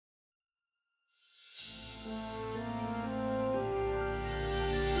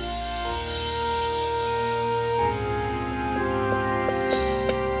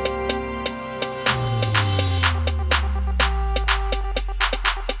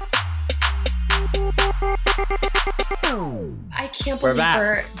I can't believe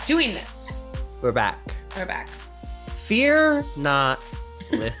we're doing this. We're back. We're back. Fear not,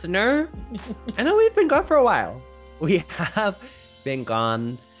 listener. I know we've been gone for a while. We have been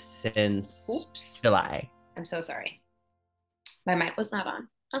gone since July. I'm so sorry. My mic was not on.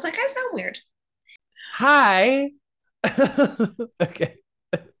 I was like, I sound weird. Hi. Okay.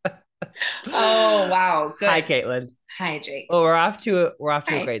 Oh, wow. Good. Hi, Caitlin. Hi, Jake. Well, we're off to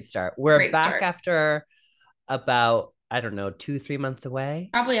a great start. We're Great back start. after about, I don't know, 2-3 months away.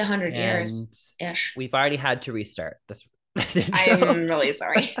 Probably 100 years-ish. We've already had to restart this intro. I'm really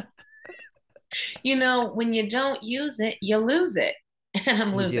sorry. You know, when you don't use it, you lose it. And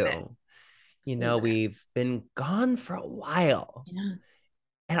I'm losing it. You know, we've been gone for a while. Yeah.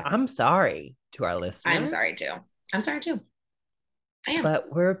 And I'm sorry to our listeners. I'm sorry too. I am.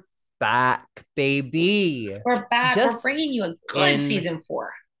 But we're back, baby. We're back. We're bringing you a good season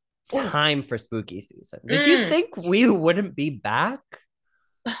 4. Time for spooky season. Did you think we wouldn't be back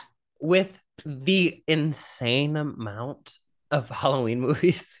with the insane amount of Halloween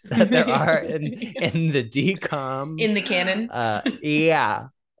movies that there are in the DCOM? In the canon? Yeah.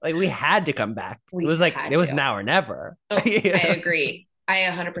 Like, we had to come back. It was now or never. Oh, I agree. I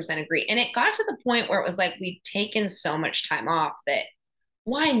 100% agree. And it got to the point where it was like, we'd taken so much time off that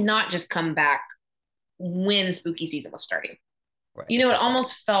why not just come back when spooky season was starting? Right. You know, it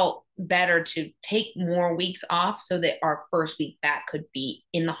almost felt better to take more weeks off so that our first week back could be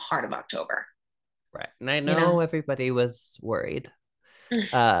in the heart of October. Right. And I know everybody was worried.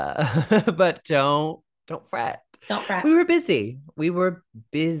 But don't fret. Don't fret. We were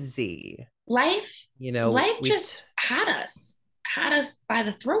busy. Life, life just had us by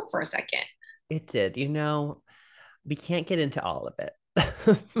the throat for a second. It did. You know, we can't get into all of it.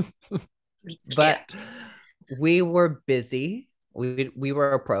 But we were busy. We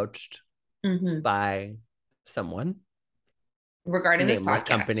were approached by someone regarding this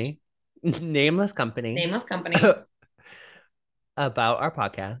podcast. Nameless company about our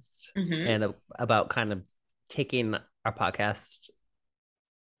podcast and about kind of taking our podcast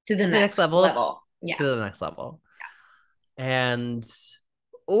to the next level. Yeah. To the next level. Yeah. And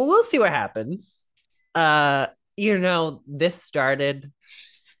we'll see what happens. You know, this started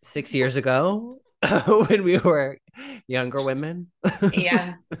 6 years ago when we were younger women.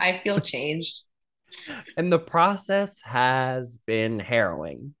 Yeah, I feel changed. And the process has been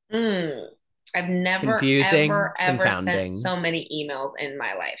harrowing. I've never ever sent so many emails in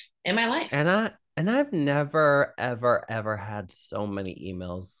my life. And I've never ever had so many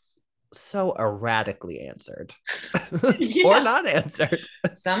emails so erratically answered. Or not answered.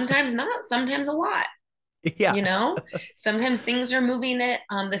 Sometimes not, sometimes a lot. Yeah. You know, sometimes things are moving at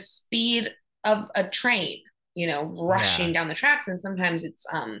the speed of a train, you know, rushing down the tracks, and sometimes it's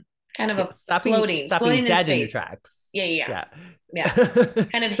kind of a floating dead in the tracks. Yeah.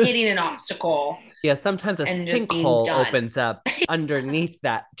 Kind of hitting an obstacle. Yeah, sometimes a sinkhole opens up underneath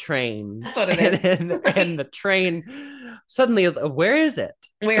that train. That's what it is. And the train suddenly is, where is it?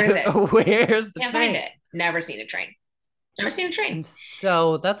 Where's the train? Find it. Never seen a train. And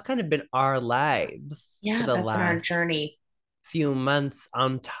so that's kind of been our lives. Yeah, for the that's last been our journey. Few months,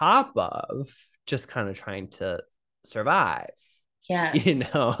 on top of just kind of trying to survive. Yes. You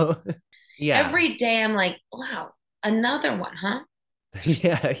know? Yeah. Every day I'm like, wow, another one, huh?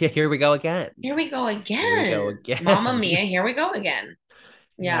 Yeah, here we go again. Mamma mia, here we go again.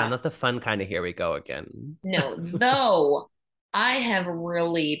 Yeah. Not the fun kind of here we go again. No, though I have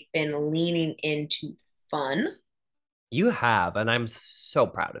really been leaning into fun. You have, and I'm so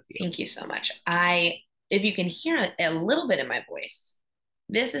proud of you. Thank you so much. If you can hear a little bit in my voice,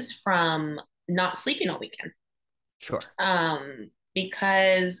 this is from not sleeping all weekend. Sure.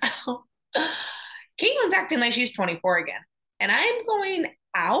 Because Caitlin's acting like she's 24 again. And I'm going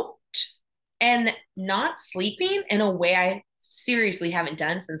out and not sleeping in a way I seriously haven't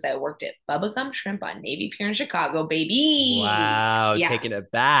done since I worked at Bubba Gump Shrimp on Navy Pier in Chicago, baby. Wow, yeah. Taking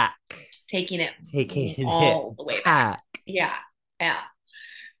it back. Taking it all the way back. Yeah.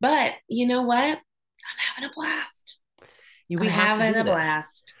 But you know what? I'm having a blast. I'm having a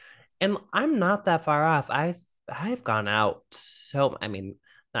blast. And I'm not that far off. I've gone out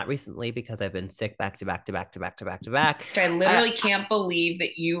not recently because I've been sick back to back. Which I literally can't believe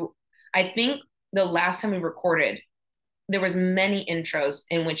that I think the last time we recorded, there was many intros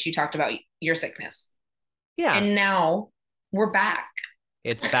in which you talked about your sickness. Yeah. And now we're back.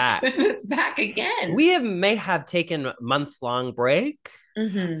 It's back. It's back again. We may have taken months-long break,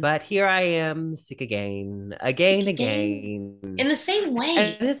 but here I am, sick again. In the same way.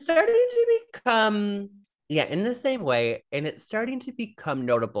 And it's starting to become, in the same way, and it's starting to become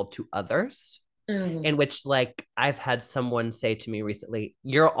notable to others. in which like I've had someone say to me recently,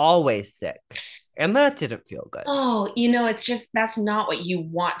 "You're always sick." And that didn't feel good. Oh, it's just that's not what you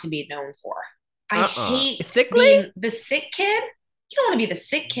want to be known for. I hate Sickly? being the sick kid. You don't want to be the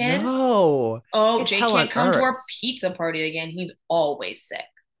sick kid. No. Oh, It's Jake hell on can't come to our earth. pizza party again. He's always sick.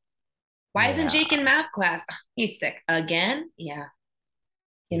 Why isn't Yeah. Jake in math class? He's sick again. Yeah.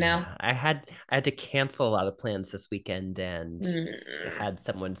 Yeah. I had to cancel a lot of plans this weekend, and I Mm. had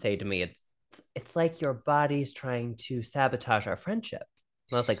someone say to me, it's like your body's trying to sabotage our friendship.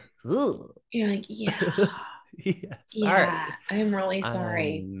 And I was like, ooh. You're like, yeah. Yeah, Yeah. sorry. I'm really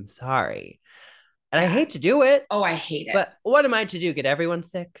sorry. I'm sorry. And I Yeah. hate to do it, Oh, I hate it. but what am I to do? Get everyone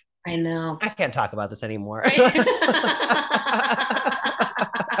sick? I know. I can't talk about this anymore.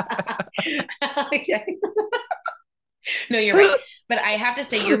 Okay. No, you're right. But I have to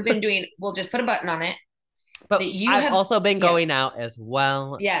say, you've been doing, we'll just put a button on it. But That you I've have, also been yes, going out as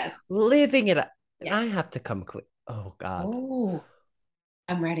well, yes, living it up. And I yes. have to come clean. Oh God. Oh,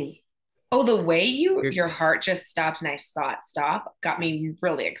 I'm ready. Oh, the way You're your heart just stopped and I saw it stop got me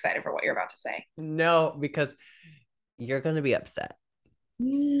really excited for what you're about to say. no, because you're gonna be upset.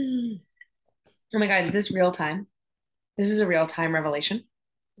 Mm. Oh my God, is this real time? This is a real time revelation.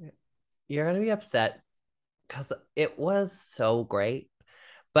 You're gonna be upset because it was so great.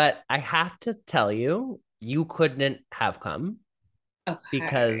 But I have to tell you, you couldn't have come Okay.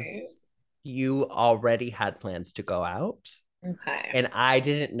 because you already had plans to go out. Okay. And I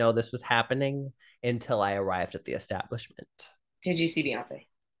didn't know this was happening until I arrived at the establishment. Did you see Beyonce?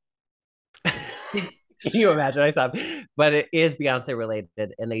 Did, Can you imagine? I saw, but it is Beyonce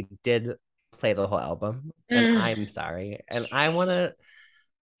related, and they did play the whole album. And mm, I'm sorry, and I want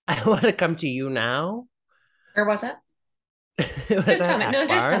to come to you now. where was it? It was Just tell at me. No,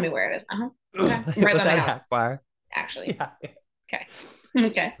 just tell Akbar. me where it is. Uh-huh. Okay. It Right by was my at house, Akbar. actually. Yeah, Okay.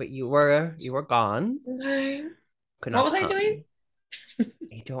 Okay. but you were gone. Okay. Could What not was I doing? come.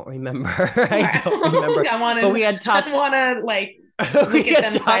 I don't remember. All I right. don't remember. But we had talked. I want to like we look at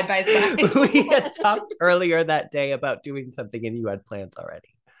them side talked, by side. we had talked earlier that day about doing something, and you had plans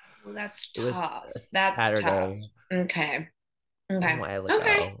already. Well, that's It was tough. a That's tough. Saturday Okay. a Okay. while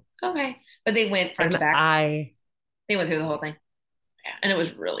Okay. ago, Okay. But they went front to and back. I They went through the whole thing. Yeah. And it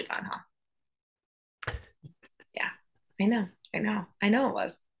was really fun, huh? Yeah. I know. I know. I know it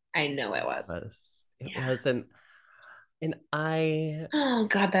was. I know it was. it Yeah. wasn't, and Oh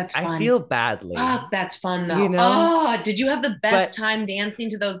God, that's I fun. feel badly, Oh, that's fun you though. know, Oh, did you have the best but time dancing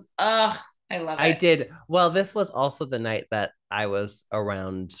to those? Oh, I love I it. did. Well, this was also the night that I was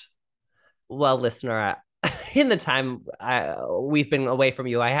around. Well, listener, in the time we've been away from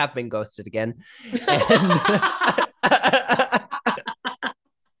you, I have been ghosted again, and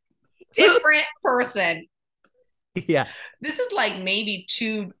Different person. yeah, This is like maybe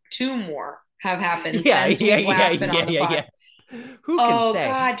two more have happened yeah, since yeah, we've yeah, last been yeah, on the yeah, pod. yeah. Who can Oh say?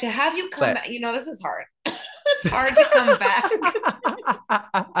 God, to have you come But back, this is hard. It's hard to come back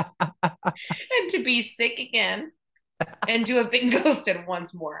and to be sick again and to have been ghosted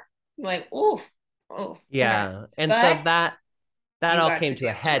once more. Like, oof, oh, okay. yeah, and so But that you all got came to to a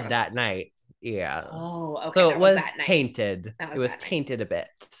dance to head that Renaissance. night. Yeah. Oh, okay. So it That was was that night. tainted. That It was was that night. tainted a bit.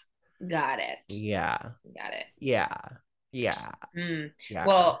 Got it. Yeah. Got it. Yeah. Yeah. Mm. Yeah.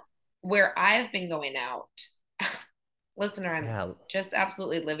 Well, where I've been going out, listener, I'm Yeah. just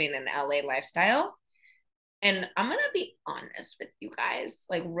absolutely living an LA lifestyle. And I'm gonna be honest with you guys,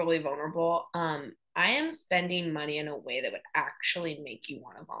 like really vulnerable. I am spending money in a way that would actually make you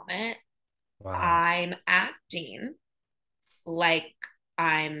want to vomit. Wow. I'm acting like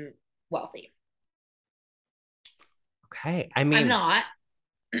I'm wealthy. Okay. I I'm mean, not.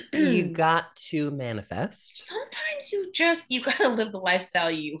 you got to manifest. Sometimes you gotta live the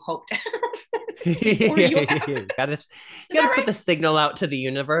lifestyle you hope to have or you have. you gotta Is that put right? the signal out to the Is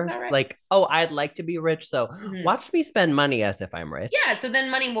universe that right? like, oh, I'd like to be rich, so Mhm. watch me spend money as if I'm Yeah, rich. so then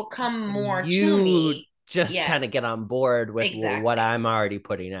money will come And more to you me. just kind of Yes, get on board with what exactly. I'm already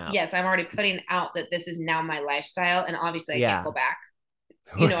putting out. Yes, I'm already putting out that this is now my lifestyle, and obviously I can't Yeah. go back.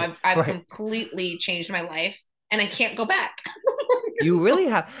 Right. I've Right. completely changed my life, and I can't go back. You really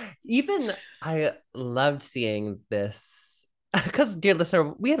have. Even I loved seeing this because, dear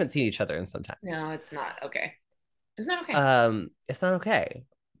listener, we haven't seen each other in some time. No, it's not okay. It's not okay. It's not okay.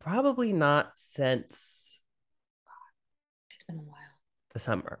 Probably not since It's been a while. the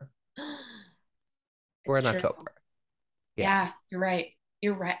summer. We're It's in true. October. Yeah. Yeah, you're right.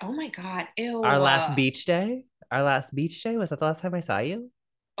 You're right. Oh my God. Ew. Our last beach day. Our last beach day, was that the last time I saw you?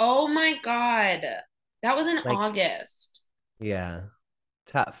 Oh my God. That was in Like, August. yeah.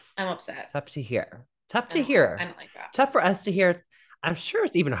 Tough. I'm upset. Tough to hear. Tough I to don't. I hear. don't like that. Tough for us to hear. I'm sure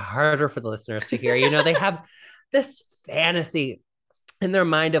it's even harder for the listeners to hear. They have this fantasy in their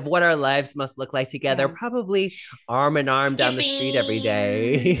mind of what our lives must look like together, Yeah. probably arm in arm down the street every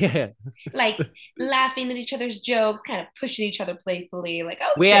Skipping, day. like laughing at each other's jokes, kind of pushing each other playfully, like,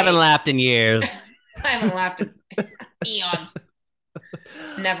 oh, We haven't Jake. laughed in years. I haven't laughed in eons.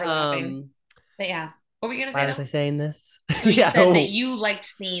 Never laughing. Um, But yeah. What were you gonna say why was though? I saying this? So you Yeah. said that you liked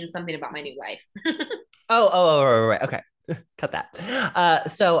seeing something about my new life. Right. Okay. Cut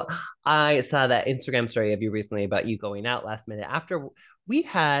that. So I saw that Instagram story of you recently about you going out last minute after we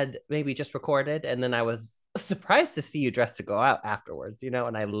had maybe just recorded, and then I was surprised to see you dressed to go out afterwards, and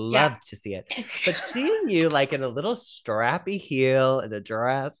I Yeah. love to see it. But seeing you like in a little strappy heel and a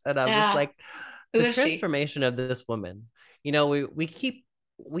dress, and I'm just Yeah. like, Who the is she? transformation of this woman.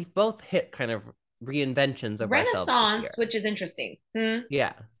 We've both hit kind of reinventions of ourselves this Renaissance, year. which is interesting. Hmm?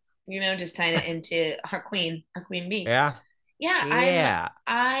 Yeah. Just tying it into our queen bee. Yeah. Yeah, Yeah.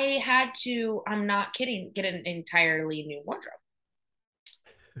 I had to, I'm not kidding, get an entirely new wardrobe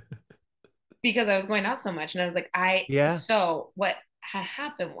because I was going out so much. And I was like, Yeah. so what had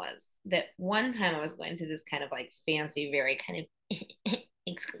happened was that one time I was going to this kind of like fancy, very kind of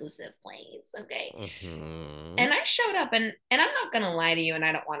exclusive place. Okay. Mm-hmm. And I showed up and I'm not gonna lie to you, and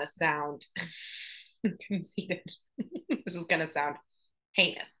I don't want to sound conceited. This is gonna sound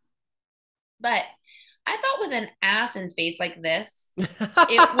heinous. But I thought with an ass and face like this,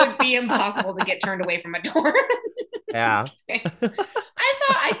 it would be impossible to get turned away from a door. Yeah. Okay. I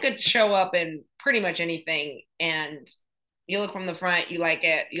thought I could show up in pretty much anything, and you look from the front, you like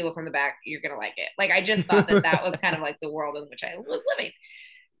it. You look from the back, you're gonna like it. Like I just thought that that was kind of like the world in which I was living.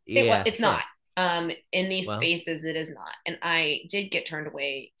 Yeah, It's sure. not. In these Well, spaces, it is not. And I did get turned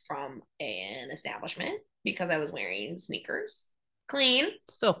away from an establishment because I was wearing sneakers. Clean.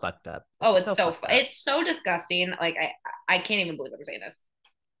 so fucked up. Oh, It's so fucked up. it's so disgusting. Like I can't even believe I'm saying this.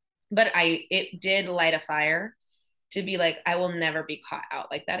 But it did light a fire to be like, I will never be caught out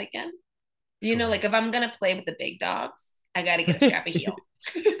like that again. Sure. Like if I'm gonna play with the big dogs, I gotta get a strappy heel.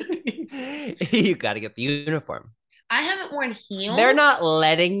 You got to get the uniform. I haven't worn They're not heels.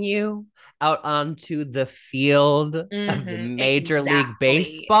 letting you out onto the field of the Major League Exactly.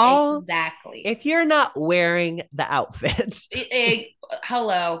 Baseball Exactly. if you're not wearing the outfit.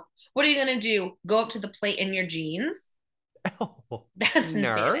 Hello. What are you gonna do? Go up to the plate in your jeans? Oh, That's ner.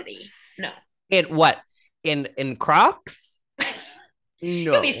 insanity. No. In what? In Crocs?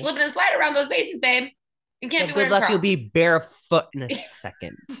 You'll be No. slipping and sliding around those bases, babe. You can't Yeah, be good wearing luck. You'll be Crocs. barefoot in a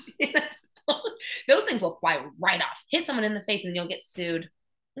second. Yes. Those things will fly right off. Hit someone in the face and you'll get sued.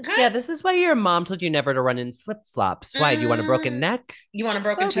 Okay. Yeah, this is why your mom told you never to run in flip flops. Why? Do you want a broken Mm, neck? you want a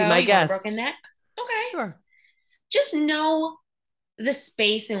broken Oh, be toe? my You want a broken guest. neck? Okay. Sure. Just know the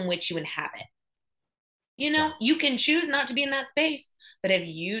space in which you inhabit. Yeah. You can choose not to be in that space, but if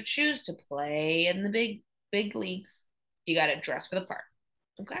you choose to play in the big leagues, you got to dress for the part.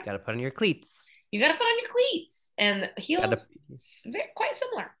 Okay. Got to put on your cleats. You got to put on your cleats and Gotta, heels. Quite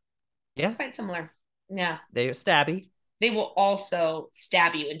similar. yeah. Quite similar. Yeah. They're stabby. They will also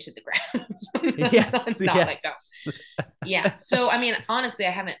stab you into the grass. Yes. Not Yes. like that. Yeah. So, I mean, honestly, I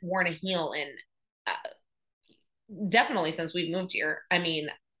haven't worn a heel in definitely since we've moved here. I mean,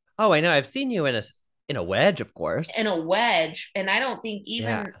 Oh, I know. I've seen you in a wedge, of course. in a wedge, and I don't think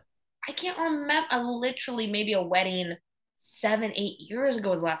Yeah. even I can't remember. Literally, maybe a wedding 7, 8 years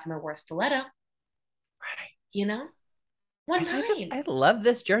ago was the last time I wore a stiletto. Right. One And time. I love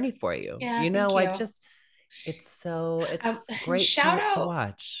this journey for you. Yeah, thank you. It's great Shout to out,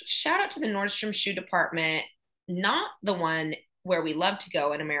 watch. shout out to the Nordstrom shoe department, not the one where we love to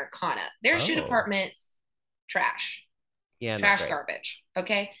go in Americana. Their shoe Oh, department's trash. yeah, not Trash great. garbage.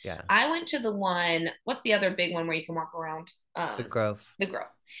 Okay. Yeah. I went to the one, what's the other big one where you can walk around? The Grove. The Grove.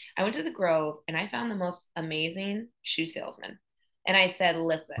 I went to the Grove and I found the most amazing shoe salesman. And I said,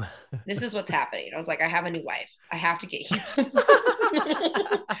 listen, this is what's happening. I was like, I have a new life. I have to get heels.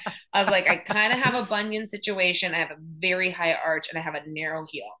 I was like, I kind of have a bunion situation. I have a very high arch and I have a narrow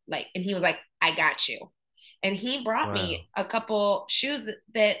heel. And he was like, I got you. And he brought Wow. me a couple shoes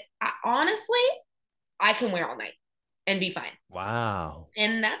that honestly, I can wear all night and be fine. Wow.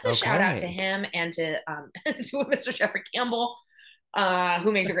 And that's a shout out to him and to to Mr. Jeffrey Campbell,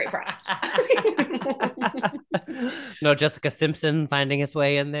 who makes a great product. No Jessica Simpson finding his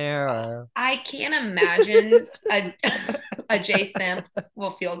way in there. Or... I can't imagine a Jay Simps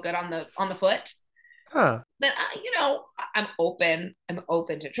will feel good on the foot. Huh. But I'm open. I'm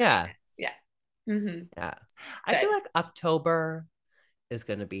open to trying it. Yeah. Mm-hmm. Yeah. I feel like October is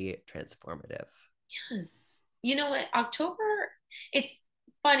going to be transformative. Yes. You know what? October, it's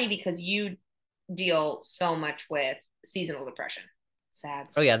funny because you deal so much with seasonal depression. Sad.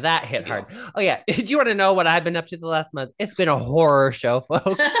 Oh yeah, that hit hard. Oh yeah, do you want to know what I've been up to the last month? It's been a horror show,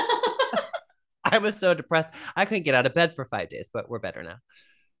 folks. I was so depressed. I couldn't get out of bed for 5 days, but we're better now.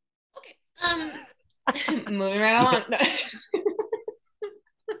 Okay. Moving right along. No.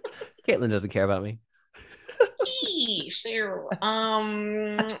 Caitlin doesn't care about me. Sure.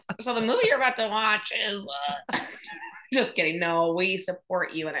 So the movie you're about to watch is just kidding. No, we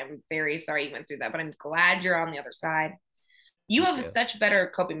support you, and I'm very sorry you went through that, but I'm glad you're on the other side. You have such better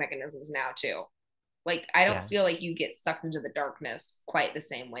coping mechanisms now too. Like, I don't feel like you get sucked into the darkness quite the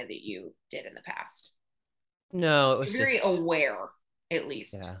same way that you did in the past. No, it was very aware, at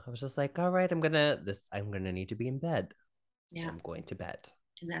least. Yeah, I was just like, all right, I'm gonna need to be in bed. Yeah, so I'm going to bed,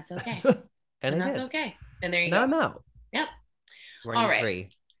 and that's okay. and that's okay. And there you go. Now I'm out. Yep. All right. 3.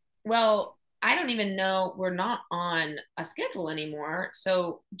 Well, I don't even know. We're not on a schedule anymore.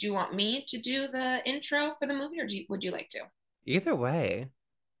 So, do you want me to do the intro for the movie, or would you like to? Either way.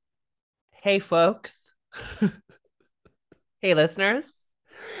 Hey, folks. Hey, listeners.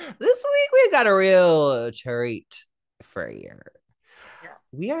 This week we got a real treat for you. Yeah.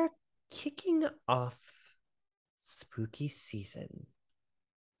 We are kicking off spooky season,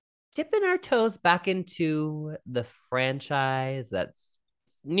 dipping our toes back into the franchise that's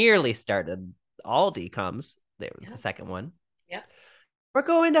nearly started. Aldi comes. There was the second one. Yep. We're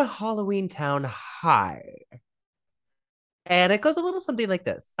going to Halloween Town High. And it goes a little something like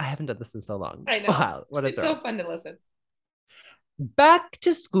this. I haven't done this in so long. I know. Wow, what a it's so fun to listen. Back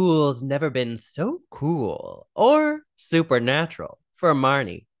to school's never been so cool or supernatural for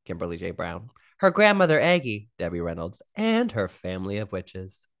Marnie, Kimberly J. Brown, her grandmother Aggie, Debbie Reynolds, and her family of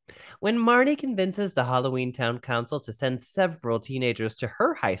witches. When Marnie convinces the Halloween Town Council to send several teenagers to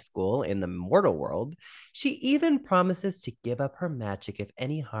her high school in the mortal world, she even promises to give up her magic if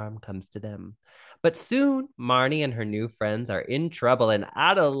any harm comes to them. But soon, Marnie and her new friends are in trouble and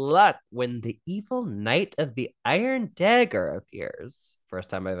out of luck when the evil Knight of the Iron Dagger appears.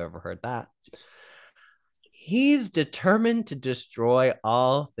 First time I've ever heard that. He's determined to destroy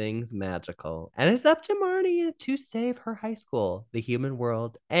all things magical, and it's up to Marnie to save her high school, the human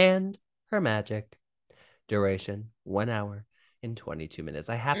world, and her magic. Duration, 1 hour and 22 minutes.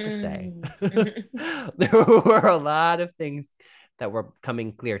 I have to say, there were a lot of things that were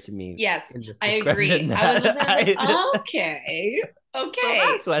coming clear to me. Yes, I agree. I was listening. Okay. So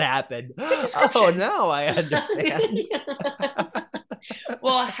that's what happened. Oh, no, I understand.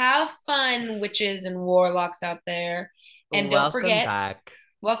 Well, have fun, witches and warlocks out there. And don't forget,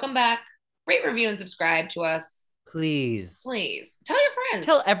 welcome back. Rate, review, and subscribe to us. Please. Tell your friends.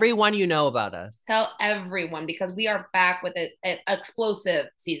 Tell everyone you know about us. Tell everyone, because we are back with an explosive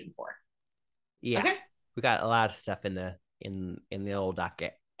season 4. Yeah. Okay? We got a lot of stuff in the old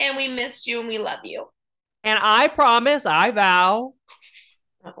docket. And we missed you and we love you. And I promise, I vow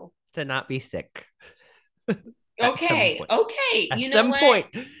to not be sick. Okay. At some point.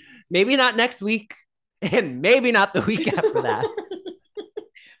 Maybe not next week, and maybe not the week after that.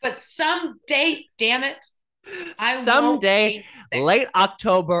 But someday, damn it. Someday, late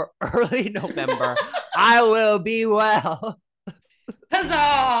October, early November, I will be well.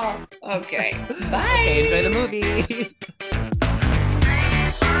 Huzzah! Okay. Bye. Okay, enjoy the movie.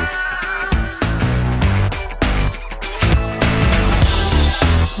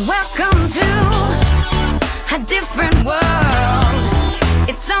 Welcome to a different world.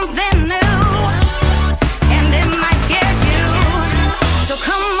 It's something new, and it might scare you. So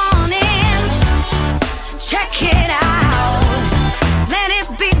come on in, check it out. Let it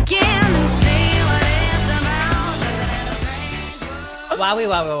begin and see what it's about.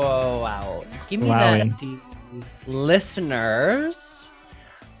 Wow. Give me that, listeners.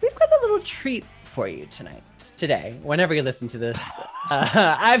 We've got a little treat for you today, whenever you listen to this.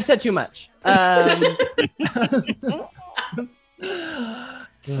 I've said too much.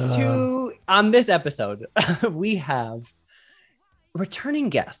 On this episode, we have returning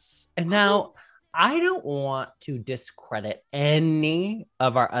guests. And now I don't want to discredit any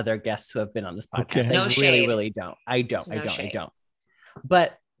of our other guests who have been on this podcast. Okay. No shade. Really don't. I don't.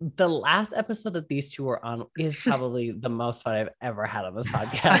 But the last episode that these two were on is probably the most fun I've ever had on this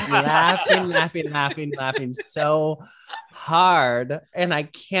podcast. laughing so hard. And I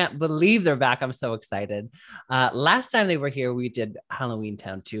can't believe they're back. I'm so excited. Last time they were here, we did Halloween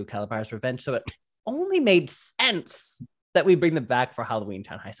Town 2, Calabar's Revenge. So it only made sense that we bring them back for Halloween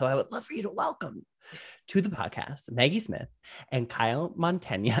Town High. So I would love for you to welcome to the podcast Maggie Smith and Kyle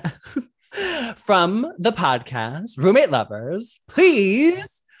Montaigne from the podcast Roommate Lovers.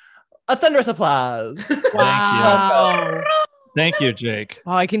 Please, a thunderous applause. Wow. Thank you, Jake.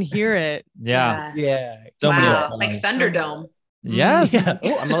 Oh, I can hear it. Yeah. Yeah. So wow. Like Thunderdome. Yes. Yeah.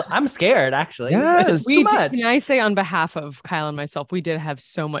 Oh, I'm scared actually. Yes. It's too much. Can I say on behalf of Kyle and myself, we did have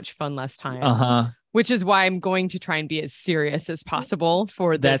so much fun last time. Uh-huh. Which is why I'm going to try and be as serious as possible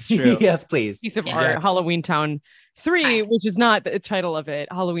for That's this true. Yes, please. piece of Yeah. art, Yes. Halloween Town 3, High. which is not the title of it,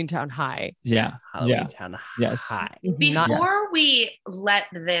 Halloween Town High. Yeah. Halloween Yeah. Town Yes. High. Not- Before we let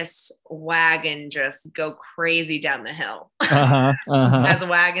this wagon just go crazy down the hill, Uh-huh. Uh-huh. as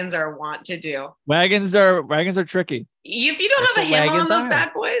wagons are wont to do, Wagons are tricky. if you don't That's have a what handle on wagons those are.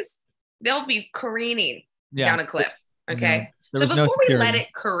 bad boys, they'll be careening Yeah. down a cliff. Okay. There So was no before we let security.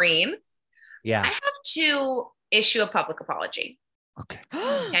 it careen, I Yeah. have to issue a public apology. Okay.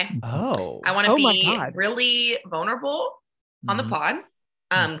 Okay. Oh. I want to Oh my be God. really vulnerable on the Mhm.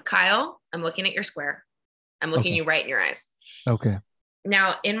 pod. Kyle, I'm looking at your square. I'm looking Okay. you right in your eyes. Okay.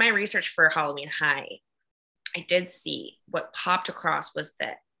 Now, in my research for Halloween High, I did see what popped across was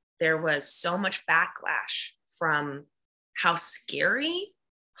that there was so much backlash from how scary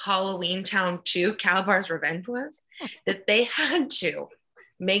Halloween Town 2 Calabar's Revenge was that they had to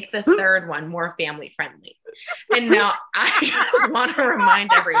make the third one more family friendly. And now I just want to remind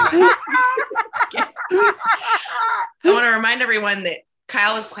everyone. I want to remind everyone that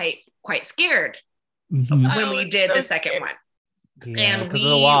Kyle was quite scared Mhm. when we did the second one. Yeah, and because of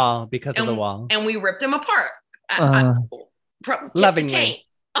the we- wall. Because of and- the wall. And we ripped him apart. Tip Lovingly. to taint.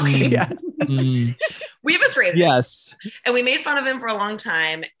 Okay. Yeah. Mm. We eviscerated him. Yes. And we made fun of him for a long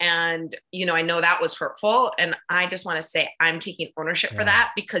time. And, I know that was hurtful. And I just want to say I'm taking ownership for Yeah.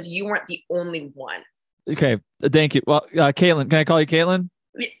 that because you weren't the only one. Okay. Thank you. Well, Caitlin, can I call you Caitlin?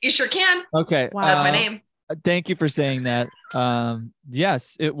 You sure can. Okay. Wow. That's my name. Thank you for saying that.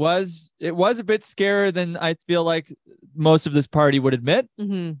 Yes, it was a bit scarier than I feel like most of this party would admit.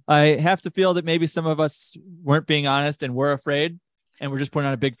 Mhm. I have to feel that maybe some of us weren't being honest and were afraid and we're just putting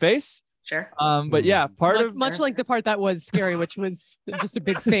on a big face. Sure. But yeah, part Much, of much like the part that was scary, which was just a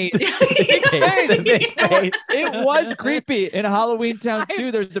big face. Big face, the big face. it was creepy in Halloween Town I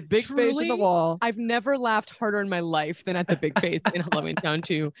 2. There's a big face in the truly- wall. I've never laughed harder in my life than at the big face in Halloween Town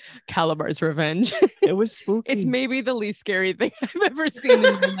 2, Calabar's Revenge. It was spooky. It's maybe the least scary thing I've ever seen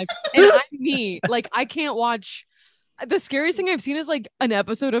in my life. And I'm me. Like, I can't watch. The scariest thing I've seen is like an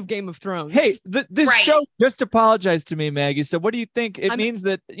episode of Game of Thrones. Hey, this Right. show just apologized to me, Maggie. So what do you think? It I'm- means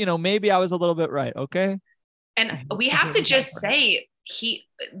that, maybe I was a little bit right. Okay. And we have to just say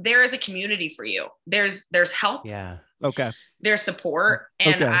there is a community for you. There's help. Yeah. Okay. There's support.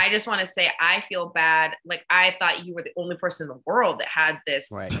 And Okay. I just want to say, I feel bad. Like I thought you were the only person in the world that had this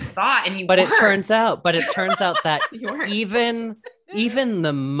Right. thought. And you But it weren't. turns out that You weren't. even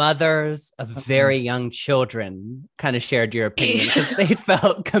the mothers of very young children kind of shared your opinion because they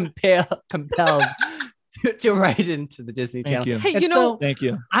felt compelled to write into the Disney Thank Channel. you. Hey, And you know, so Thank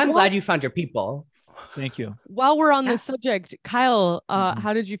you. I'm glad you found your people. Thank you. while we're on Yeah. this subject, Kyle, Mhm.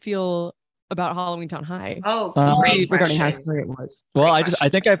 how did you feel about Halloween Town High? Oh, Great Regarding how question. scary it was. Well, Great I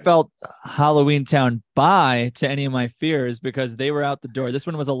think I felt Halloween Town bye to any of my fears because they were out the door. This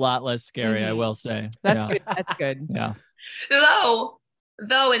one was a lot less scary, I Mhm. will say. That's Yeah. good. That's good. Yeah.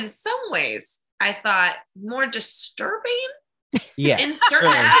 Though in some ways I thought more disturbing in Yes.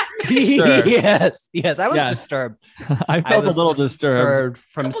 certain Sure. aspects. Sure. yes. I was Yes. disturbed. I I felt a was little disturbed.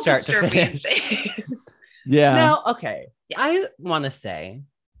 from Couple start to disturbing finish. things. Yeah. Now, okay. Yeah. I want to say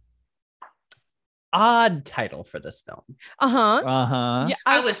odd title for this film. Uh-huh. Uh-huh. Yeah,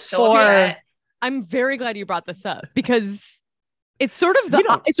 I was so For- upset. I'm very glad you brought this up because it's sort of We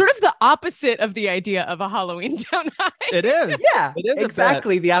don't- the opposite of the idea of a Halloween Town High. It is. Yeah, It is a bit.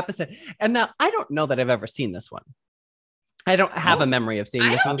 exactly the opposite. And now I don't know that I've ever seen this one. I don't have a memory of seeing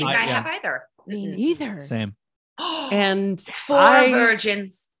I this don't movie. think I Yeah. have either. Me Mm-mm. neither. Same. And Four I-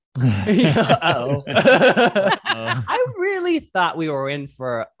 virgins. Uh-oh. Uh, I really thought we were in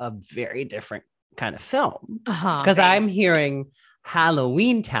for a very different kind of film Uh-huh. because Same. I'm hearing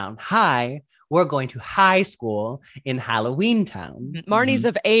Halloween Town High. We're going to high school in Halloween Town. Marnie's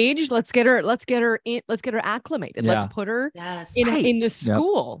of age. Let's get her acclimated. Yeah. Let's put her Yes. in the Right.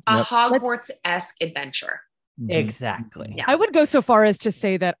 school. A Yep. Hogwarts-esque adventure. Mhm. Exactly. Yeah. I would go so far as to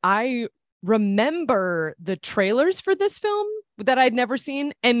say that I remember the trailers for this film that I'd never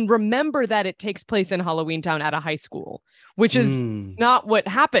seen and remember that it takes place in Halloween Town at a high school, which is Mm. not what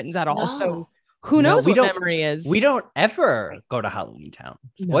happens at all. No. So who No, knows we what don't- memory is? We don't ever go to Halloween Town.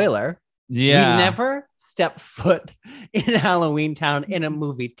 No. Spoiler. Yeah. We never step foot in Halloween Town in a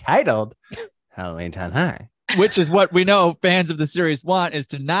movie titled Halloween Town High. Which is what we know fans of the series want, is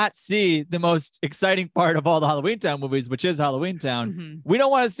to not see the most exciting part of all the Halloween Town movies, which is Halloween Town. Mhm. We don't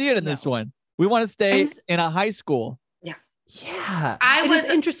want to see it in this one. We want to stay And- in a high school. Yeah. I It was is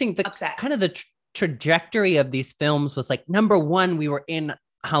interesting. The upset. kind of the trajectory of these films was like, number one, we were in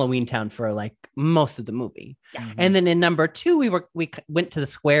Halloween Town for like most of the movie. Yeah. And then in number two, we went to the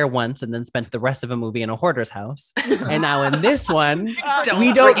square once and then spent the rest of a movie in a hoarder's house. And now in this one, we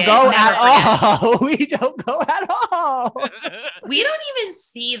don't forget, go never at forget. all. We don't go at all. We don't even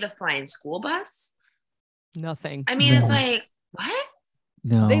see the flying school bus. Nothing. I mean, No. it's like, what?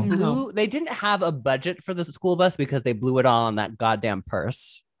 No. They didn't have a budget for the school bus because they blew it all on that goddamn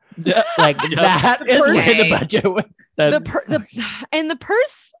purse. Yeah. Like Yep. that is where the Okay. budget went. The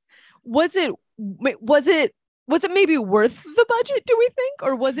purse, was it maybe worth the budget, do we think?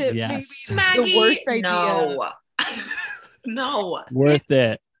 Or was it Yes. maybe Maggie, the worst idea? no. No. Worth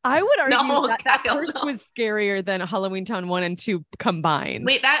it. I would argue No, that Kyle, purse no. was scarier than Halloween Town 1 and 2 combined.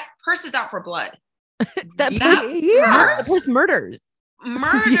 Wait, that purse is out for blood. that that purse, purse? was murdered.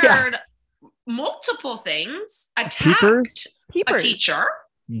 Murdered multiple things, attacked Peepers? a Peepers. teacher.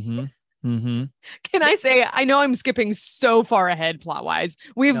 Mm-hmm. Mm-hmm. Can I say, I know I'm skipping so far ahead plot wise.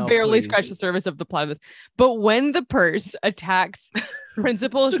 We've No, barely please. scratched the surface of the plot of this. But when the purse attacks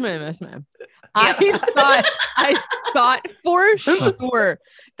Principal Schmidt, I thought for sure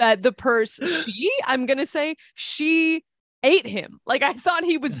that the purse, she ate him. Like I thought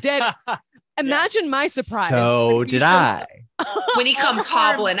he was dead. Imagine my surprise. So when he did comes- I. When he comes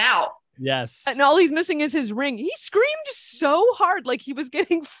hobbling out. Yes. And all he's missing is his ring. He screamed so hard, like he was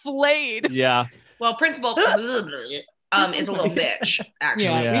getting flayed. Yeah. Well, Principal is a little bitch, actually.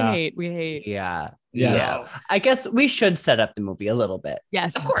 Yeah. We hate. Yeah. Yeah. Yeah. I guess we should set up the movie a little bit,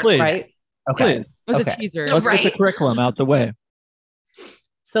 Yes. Of course. Please. right? Okay. Please. It was Okay. a teaser. No, Let's get the Right. curriculum out the way.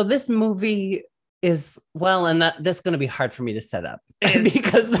 So this movie is and that's going to be hard for me to set up It is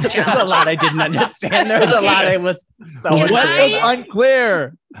because there's a challenging. lot I didn't understand. There was a Okay. lot I was so Can What unclear was about.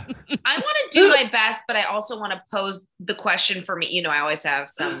 unclear? I want to do my best, but I also want to pose the question for me. You know, I always have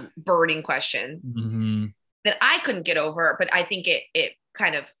some burning question Mm-hmm. that I couldn't get over, but I think it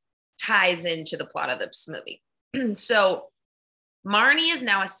kind of ties into the plot of this movie. So Marnie is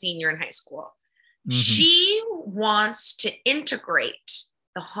now a senior in high school. Mm-hmm. She wants to integrate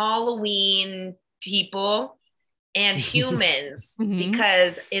the Halloween people and humans Mhm.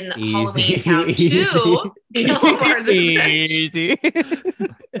 because in the Easy. Halloween Town Easy. 2, Gilmore's Revenge, Easy.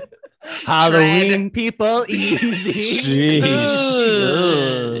 Halloween people, easy.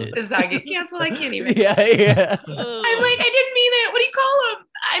 Jeez. Does that get canceled? I can't even. Yeah, yeah. I'm like, I didn't mean it. What do you call them?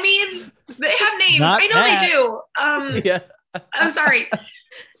 I mean, they have names. Not I know that. they do. Yeah. I'm sorry.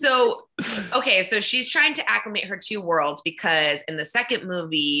 So, okay, so she's trying to acclimate her two worlds because in the second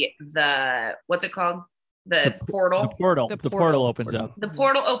movie, what's it called? The The portal. portal. The The portal. portal opens up. The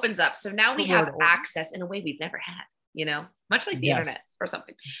portal opens up. So now we The have portal. access in a way we've never had, much like the Yes. internet or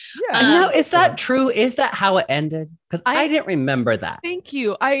something. Yeah. Now, is that true? Is that how it ended? Because I I- didn't remember that. Thank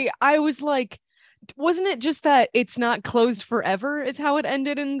you. I was like, wasn't it just that it's not closed forever is how it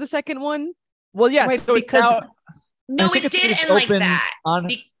ended in the second one? Well, yes. Right, so it's because- now- No, think it it's- did it's end like open that. on-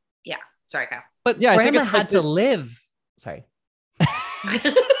 Yeah. Sorry, Kyle. But Yeah, I think grandma it's like had to live. Sorry.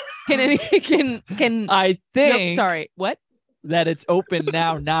 Can I nope, think sorry, what? that it's open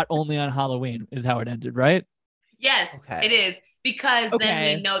now, not only on Halloween, is how it ended, right? Yes, Okay. it is. Because then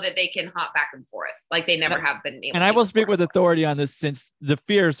Okay. we know that they can hop back and forth. Like they never have been able And to I will speak before. with authority on this since the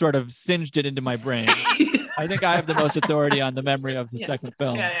fear sort of singed it into my brain. I think I have the most authority on the memory of the Yeah. second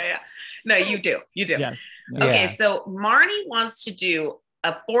film. Yeah. No, you do. You do. Yes. Yeah. Okay, so Marnie wants to do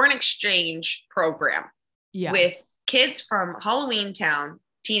a foreign exchange program Yeah. with kids from Halloween Town,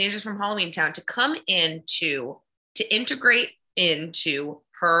 teenagers from Halloween Town, to come to integrate into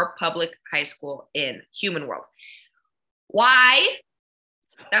her public high school in Human World. Why?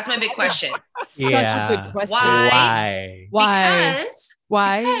 That's my big question. Such Yeah. a good question. Why? Why?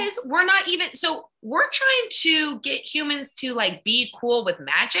 Because we're not even, so we're trying to get humans to like be cool with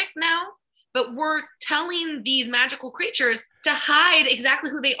magic now, but we're telling these magical creatures to hide exactly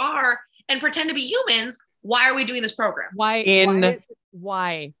who they are and pretend to be humans. Why are we doing this program? Why?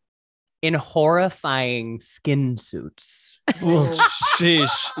 Why? In horrifying skin suits. Oh,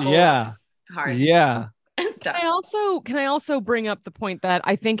 sheesh. Yeah. Hard. Yeah. It's tough. Can I also bring up the point that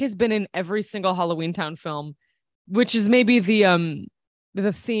I think has been in every single Halloween Town film, which is maybe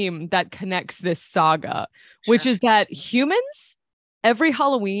the theme that connects this saga, which Sure. is that humans every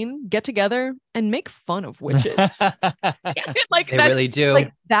Halloween get together and make fun of witches. Like They that's, really do.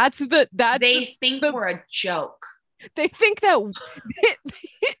 like that's They think the- we're a joke. they think that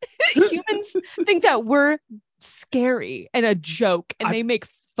humans think that we're scary and a joke, and they make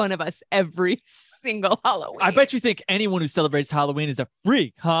fun of us every single Halloween. I bet you think anyone who celebrates Halloween is a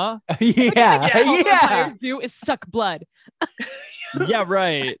freak, huh? yeah. All Yeah. vampires do is suck blood. Yeah,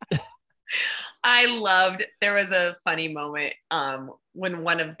 right. I loved, there was a funny moment when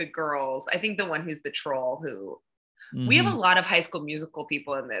one of the girls, I think the one who's the troll who, we have a lot of High School Musical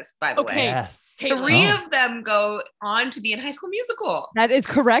people in this, by the way. Yes. Three of them go on to be in High School Musical. That is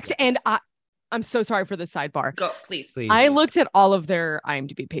correct. And I'm so sorry for the sidebar. Go, please. I looked at all of their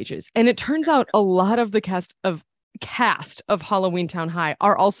IMDb pages, and it turns out a lot of the cast of Halloween Town High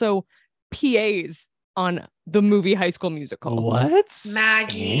are also PAs on the movie High School Musical. What?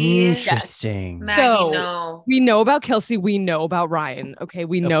 Maggie. Interesting. Maggie, So no. we know about Kelsey. We know about Ryan. Okay,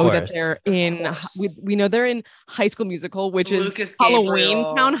 we know that course. they're in. We know they're in High School Musical, which Lucas is Halloween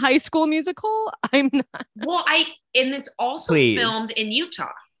Gabriel. Town High School Musical. I'm not. Well, and it's also Please. filmed in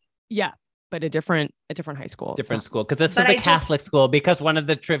Utah. Yeah, but a different high school. Different school, because this But was a I just- Catholic school, because one of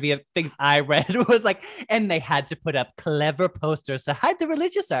the trivia things I read was like, and they had to put up clever posters to hide the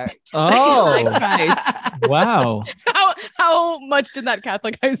religious art. Oh, Right. wow. How much did that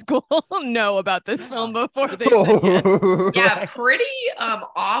Catholic high school know about this film before they said yes? Yeah, pretty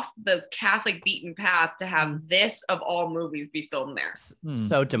off the Catholic beaten path to have this of all movies be filmed there.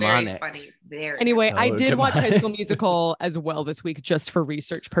 So demonic. Very funny. Very. Anyway, So I did watch High demonic. School Musical as well this week, just for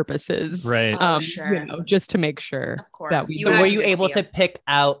research purposes. Right. Oh, sure. You know, just to make sure Of course. that we. You So had were to you see able to him. pick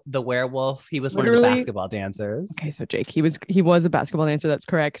out the werewolf? He was one of Literally- the basketball dancers. Okay, so Jake, he was a basketball dancer. That's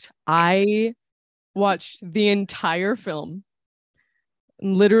correct. I watched the entire film.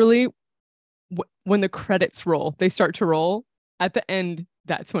 Literally, when the credits roll, they start to roll. At the end,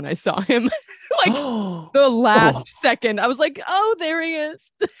 that's when I saw him. Like the last second, I was like, "Oh, there he is!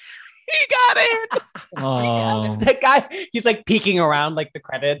 He got it!" Oh. That guy, he's like peeking around like the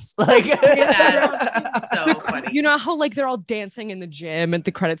credits. Like That's so funny. You know how like they're all dancing in the gym and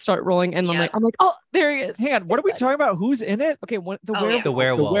the credits start rolling, and Yeah. I'm like, "Oh, there he is!" Hang on, what are we talking about? Who's in it? Okay, Oh, the yeah. werewolf. the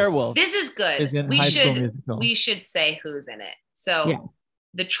werewolf. The werewolf This is good. is in we High School should Musical. we should say who's in it. So Yeah.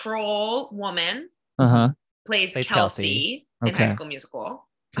 the troll woman Uh-huh. plays Plays Kelsey in Okay. High School Musical.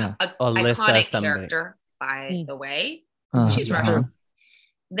 Yeah. A Alyssa iconic somebody. character, by Mm. the way. Uh-huh. She's Uh-huh. Russian.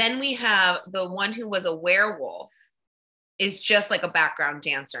 Then we have the one who was a werewolf, is just like a background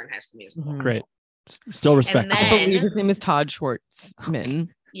dancer in High School Musical. Mhm. Great. Still respectable. then- I believe his name is Todd Schwartzman.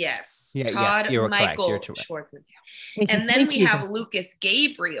 Yes. Yeah, yes, Todd you were correct. Michael You're correct. Schwartzman. Thank you, And then thank we you. have Lucas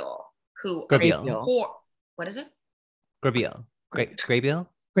Gabriel, who Gabriel. what is it? Grabiel. Grabiel? Grabiel.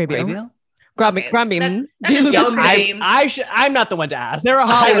 Grabiel? Okay, Grabim. that's a dumb name. I'm not the one to ask. They're a I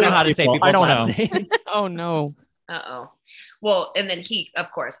don't Hollywood know how to say people. people's I don't last know. names. Oh no. Uh-oh. Well, and then he,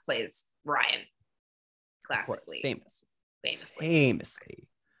 of course, plays Ryan. Of course, Classically. Famously. famously.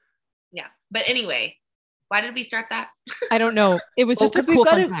 Yeah. But anyway, why did we start that? I don't know. It was Well, just a 'cause we've cool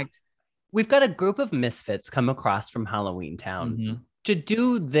got fun to- fact. We've got a group of misfits come across from Halloween Town Mhm. to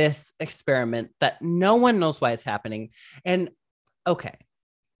do this experiment that no one knows why it's happening. And okay,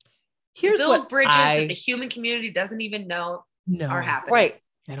 here's Build what bridges I that the human community doesn't even know No. are happening. right.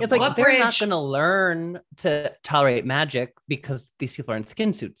 I don't It's like What they're not bridge? going to learn to tolerate magic because these people are in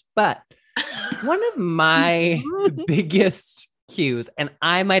skin suits. But one of my biggest cues, and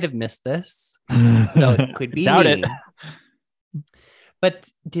I might have missed this, so it could be Doubt me. it. But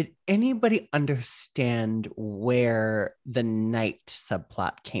did anybody understand where the night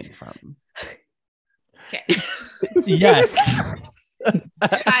subplot came from? Okay. Yes.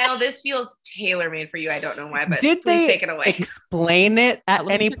 Kyle, this feels tailor-made for you. I don't know why, but Did please they take it away. explain it at Let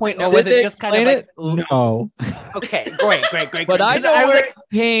me any check point, my or notes. was Did it they just kind of explain like, it? No. okay, great. But I 'Cause know was where like, it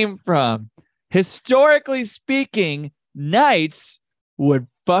came from. Historically speaking, knights would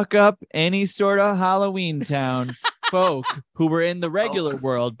fuck up any sort of Halloween Town folk who were in the regular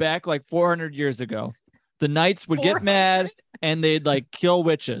world back like 400 years ago. The knights would get 400? mad and they'd like kill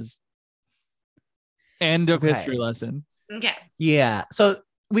witches. End of Okay. history lesson. Okay. yeah. So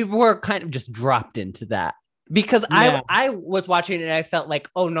we were kind of just dropped into that because Yeah. I was watching it and I felt like,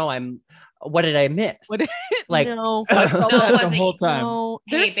 oh no, what did I miss? What- Like, no. I felt No, that it the wasn't whole time. No.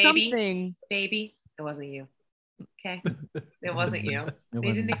 Hey, There's baby. something. Baby, it wasn't you. Okay. It wasn't you. It They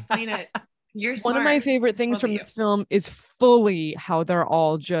wasn't. didn't explain it. You're smart. One of my favorite things Love from you. this film is fully how they're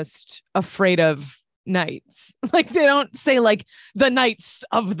all just afraid of knights. Like they don't say like the knights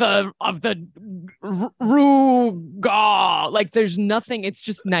of the Ruga. Like there's nothing. It's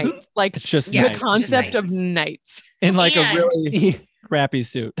just knight. Like It's just Yeah, the it's just concept of knights. knights. in like And- a really crappy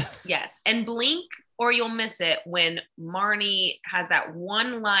suit. Yes. And blink or you'll miss it when Marnie has that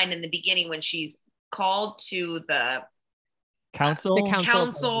one line in the beginning when she's called to the Council. The council.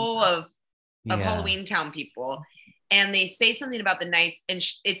 council of yeah. Halloween Town people. And they say something about the knights. And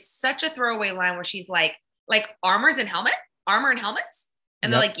it's such a throwaway line where she's like armor and helmets.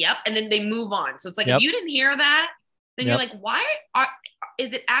 And they're Yep. like, yep. And then they move on. So it's like, Yep. if you didn't hear that, then Yep. you're like, why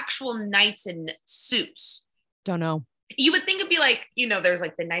is it actual knights in suits? Don't know. You would think it'd be like, there's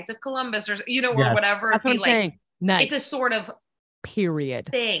like the Knights of Columbus or, or Yes. whatever. That's what I'm It'd be like, saying. Knights. it's a sort of period.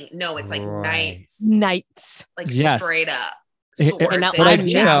 thing. No, it's like Right. knights. Like Yes. straight up. And Swords now and I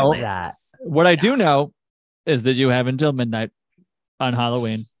missed javelins. that. What I do know is that you have until midnight on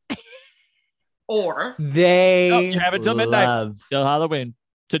Halloween. Or They Nope, you have until midnight. love- Till Halloween.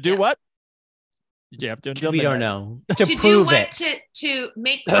 To do Yeah. what? You have to until we midnight. don't know. to To do prove what? it. To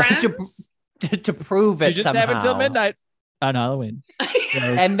make To friends. To prove it You just somehow. have until midnight on Halloween. So-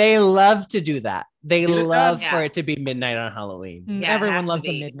 And they love to do that. They Do it love now. for Yeah. it to be midnight on Halloween. Mm, Yeah, it everyone has to loves the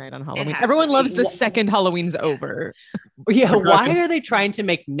be. midnight on Halloween. has Everyone to loves be. the second Halloween's over. Yeah, We're why talking- are they trying to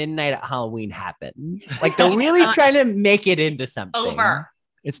make midnight at Halloween happen? Like they're really trying to make it into something. Over.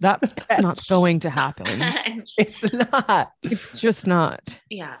 It's not. It's not going to happen. It's not. It's just not.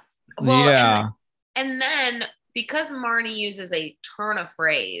 Yeah. Well, Yeah. and then because Marnie uses a turn of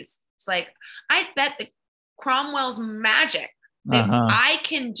phrase, it's like, I bet the Cromwell's magic that Uh-huh. I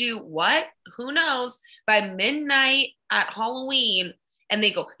can do what? Who knows? By midnight at Halloween. And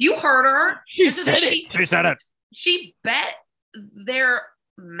they go, you heard her. She And so then said it. She said it. she bet their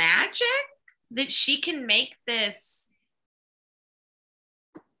magic that she can make this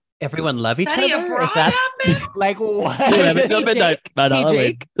Everyone love each study other? abroad Is that happen. like what? You have until Hey, midnight on Hey,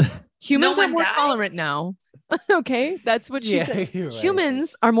 Halloween. Jake. Humans No are one more dies. tolerant now. Okay, that's what she Yeah, said. you're right.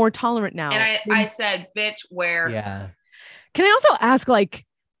 Humans are more tolerant now. And I said, bitch, where? Yeah. Can I also ask, like,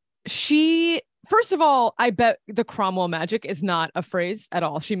 first of all, I bet the Cromwell magic is not a phrase at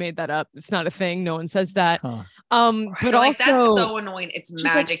all. She made that up. It's not a thing. No one says that. Huh. But You're like, also, that's so annoying. It's she's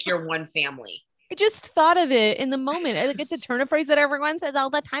like, magic. You're one family. I just thought of it in the moment. Like, it's a turn of phrase that everyone says all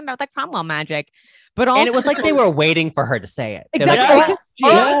the time about the Cromwell magic. But also, And it was like they were waiting for her to say it. They're like, Exactly.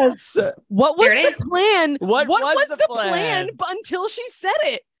 Yes. "Oh, what was There it the plan? What was the plan? But until she said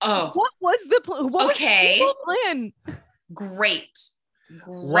it, Oh, what was the plan? What Okay. was the plan? great.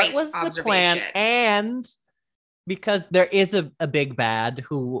 what was the plan?" observation. And because there is a big bad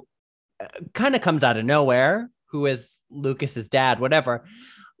who kind of comes out of nowhere, who is Lucas's dad, whatever.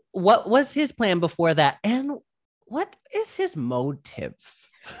 What was his plan before that? And what is his motive?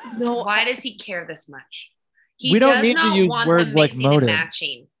 No, Why does he care this much? He We don't does need to not use want words them like mixing and motive.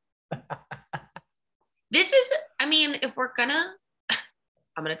 matching. This is, I mean, if we're gonna,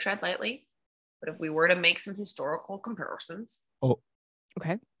 I'm gonna tread lightly, but if we were to make some historical comparisons,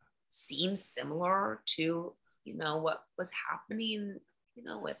 okay. seems similar to, what was happening,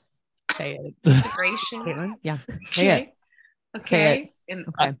 with Say it, integration. Caitlin. Yeah, say it. Okay. Say In,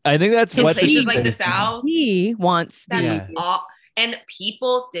 Okay. I think that's in what this places is like the based on. South, He wants that's Yeah. all, and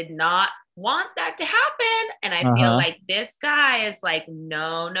people did not want that to happen. And I feel Uh-huh. like this guy is like,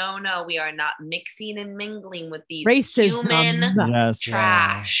 no, we are not mixing and mingling with these racism. human Yes.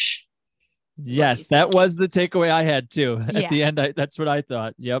 trash. Yes, he's that thinking. was the takeaway I had too. Yeah. At the end, that's what I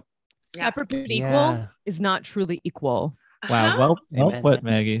thought. Yep. Yeah. Separate but equal Yeah. is not truly equal. Wow. Uh-huh. Well Amen. put,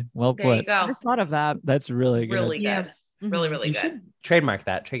 Maggie. Well There you put. I go. just thought of that. That's really good. Really good. Yeah. Really, Mhm. really You good. should trademark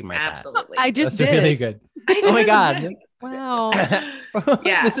that. Trademark Absolutely. I just that. did. That's really good. Oh my God. Wow.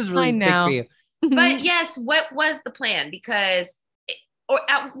 Yeah. This is really Fine big now. for you. But yes, what was the plan? Because, or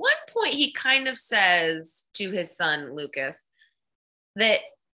at one point, he kind of says to his son, Lucas, that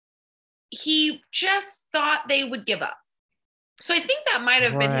he just thought they would give up. So I think that might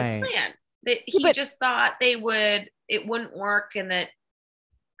have been his Right. plan, that he but- just thought it wouldn't work and that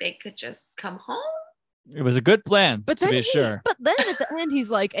they could just come home. It was a good plan, But to then be sure. But then at the end, he's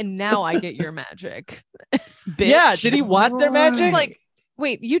like, "And now I get your magic." Bitch. Yeah. Did he want their magic? Like,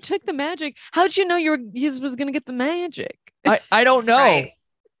 wait, you took the magic. How'd you know his was gonna get the magic? I don't know. Right.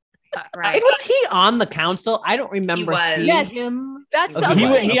 Right. Was he on the council? I don't remember was. seeing Yes. him. That's Okay. the He,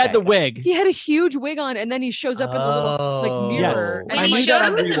 was. point. he had the Okay. wig. He had a huge wig on, and then he shows up in the little Oh. like mirror. Yes. When I he knew showed that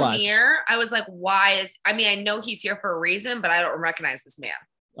up on in the rewatch. mirror, I was like, I know he's here for a reason, but I don't recognize this man.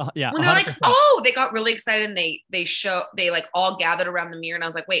 Yeah. When they're like, 100%. oh, they got really excited and they like all gathered around the mirror and I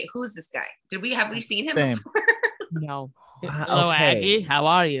was like, wait, who's this guy? Have we seen him Same. before? No. Wow, Hello, okay. Aggie. How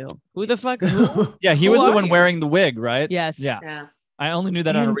are you? Who the fuck? Who? Yeah, he Who was the are one you? wearing the wig, right? Yes. Yeah. Yeah. I only knew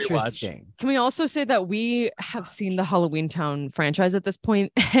that on a rewatch. Interesting. Can we also say that we have seen the Halloween Town franchise at this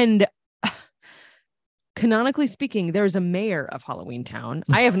point, and canonically speaking, there's a mayor of Halloween Town.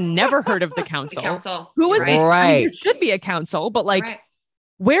 I have never heard of the The council. council. Who is right? this? I mean, Right. there should be a council, but like, Right.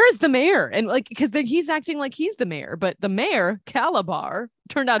 where is the mayor? And like, because he's acting like he's the mayor, but the mayor, Calabar,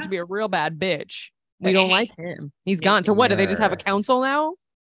 turned out to be a real bad bitch. We don't like him. He's gone. So what? Do they just have a Yeah. council now?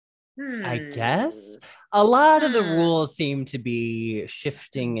 I guess Hmm. a lot of the Hmm. rules seem to be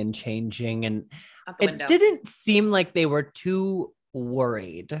shifting and changing, and Out the it window. didn't seem like they were too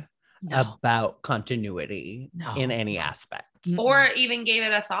worried No. about continuity No. in any aspect. Or even gave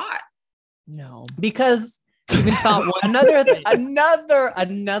it a thought. No. Because Even thought once.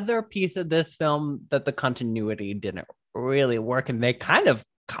 another piece of this film that the continuity didn't really work, and they kind of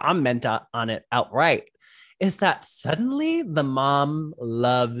comment on it outright, is that suddenly the mom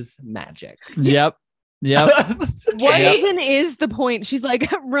loves magic. Yep. Yep. What Okay. even is the point? She's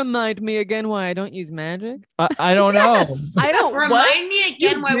like, remind me again why I don't use magic. I don't know. Yes. I don't. What? Remind me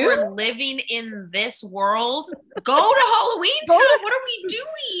again You why do? we're living in this world. Go to Halloween Go Town. to- What are we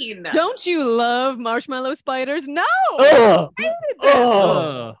doing? Don't you love marshmallow spiders? No. Oh, I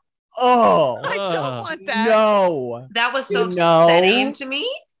oh, oh, don't want that. no. That was so You know? upsetting to me.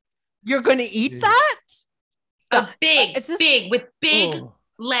 You're going to eat that? A big, it's just- big, with big Oh.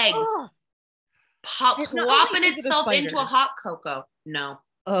 legs. Oh. It's not Plopping only is it a itself into a spider. hot cocoa. No.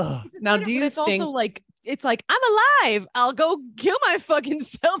 Oh. Now, do But you it's think... also like it's like I'm alive. I'll go kill my fucking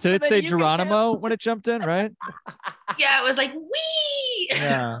self. Did so it that say you can Geronimo when it jumped in, right? Yeah, it was like, wee.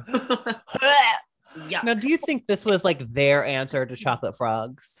 Yeah. Yuck. Now, do you think this was like their answer to chocolate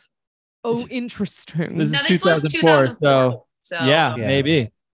frogs? have- Oh, interesting. This is No, this was 2004, 2004. So Yeah, Yeah.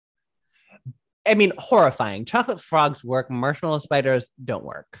 maybe. I mean, horrifying. Chocolate frogs work. Marshmallow spiders don't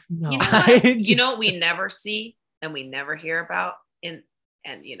work. No. You know what? You know what we never see and we never hear about, and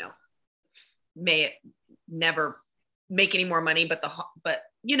you know, may it never make any more money, but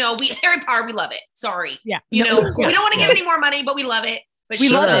we Harry Potter, we love it. Sorry, Yeah. you No, know, yeah. we don't want to Yeah. give any more money, but we love it. But We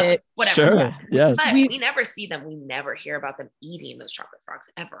she love sucks. it. Whatever. Sure. Yes. But We- we never see them. We never hear about them eating those chocolate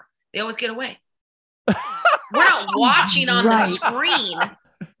frogs ever. They always get away. We're not watching on the right. screen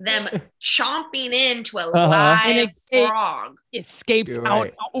them chomping into a Uh-huh. live And it- frog. Escapes You're out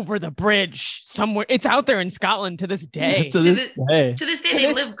right. over the bridge somewhere. It's out there in Scotland to this day. To this day. To this day, To they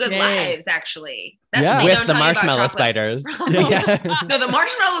this live good day. lives, actually. That's Yeah. what they With don't the tell you about marshmallow chocolate spiders. Yeah. No, the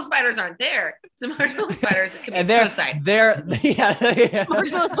marshmallow spiders aren't there. The marshmallow spiders could be And they're, suicide. yeah.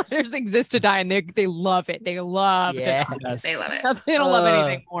 Marshmallow spiders exist to die, and they love it. They love Yeah. to die. Yes. They love it. They don't love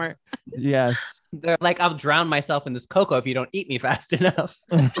anything more. Yes. They're like, I'll drown myself in this cocoa if you don't eat me fast enough.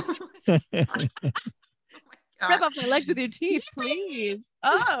 Rip off my leg with your teeth, please.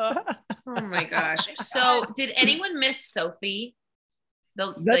 Oh, Oh my gosh. So, did anyone miss Sophie? Is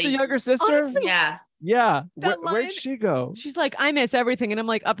that the younger sister? Honestly, Yeah. Yeah. That Where'd line- she go? she's like, I miss everything, and I'm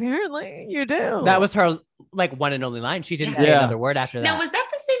like, apparently you do. That was her like one and only line. She didn't Yeah. say Yeah. another word after that. Now, was that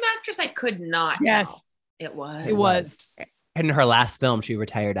the same actress? I could not Yes. tell. It was. It was. In her last film, she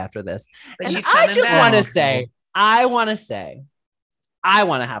retired after this. But And she's I coming just back. want to say, I want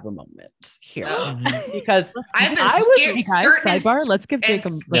to have a moment here Oh. because I've been I was- scared, Hey, guys, skirting and sidebar. Let's give and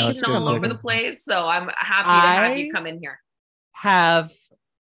Jacob. Yeah, let's skating give all him a over the second. place. So I'm happy to have you I- come in here.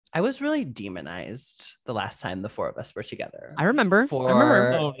 I was really demonized the last time the four of us were together. I remember. For I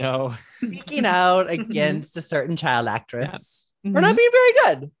remember. Oh no. speaking out against a certain child actress for Mhm. not being very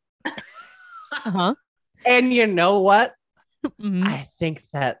good. Uh-huh. And you know what? Mhm. I think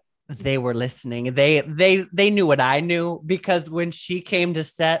that they were listening. They knew what I knew because when she came to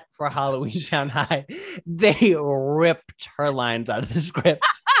set for Halloween Town High, they ripped her lines out of the script.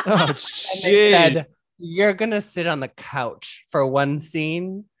 Oh And they shit. said, "You're gonna sit on the couch for one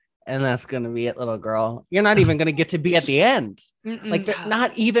scene, and that's gonna be it, little girl. You're not even gonna get to be at the end. Mm-mm. Like, they're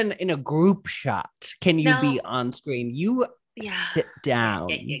not even in a group shot. Can you No. be on screen? You Yeah. sit down."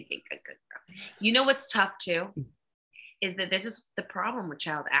 Yeah, good. You know what's tough too? Is that this is the problem with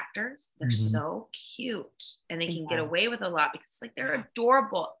child actors. They're Mhm. so cute and they can get Yeah. away with a lot because like they're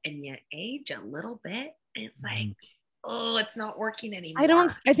adorable and yet age a little bit. And it's like, oh, it's not working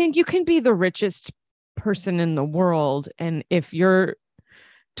anymore. I think you can be the richest person in the world, and if you're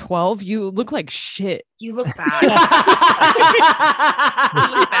 12, you look like shit. You look bad.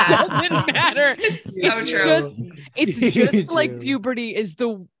 Doesn't matter. It's so It's true. It's You just like do. puberty is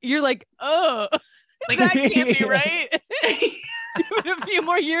you're like, oh, Like, that can't be Yeah. right. Give it a few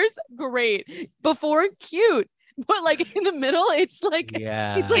more years, great. Before, cute, but like in the middle, it's like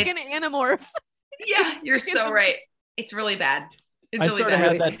Yeah. it's like It's- an anamorph. yeah, you're so right. It's really bad. It's I really sort of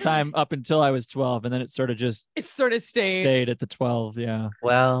bad. had that time up until I was 12, and then it sort of just It's sort of stayed. stayed at the 12. Yeah.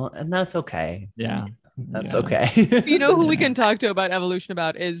 Well, and that's okay. Yeah. That's Yeah. okay. You know who we can talk to about evolution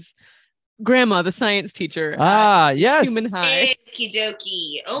about is Grandma, the science teacher. at Ah, yes. Human High. Okie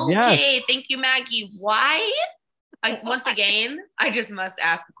dokie. Okay, Yes. thank you, Maggie. Why? Once again, I just must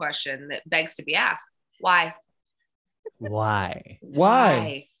ask the question that begs to be asked. Why? Why?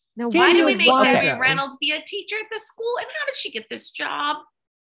 Why? Now, Can Why you did we make explain? Debbie Okay. Reynolds be a teacher at the school? And how did she get this job?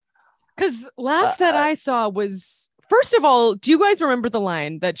 Because last that I saw was First of all, do you guys remember the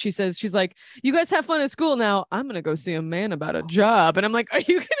line that she says? She's like, "You guys have fun at school now. I'm gonna go see a man about a job." And I'm like, "Are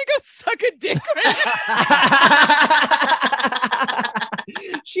you gonna go suck a dick right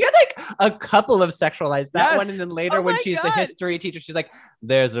She had like a couple of sexual lines. That one, Yes. and then later Oh when my she's the God. history teacher, she's like,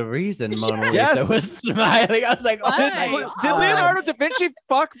 "There's a reason Mona Lisa Yes. was smiling." I was like, "Oh Why? my Did God." Leonardo da Vinci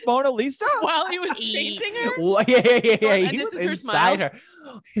fuck Mona Lisa? now?" While he was E- painting her. Well, yeah. And He this was is her inside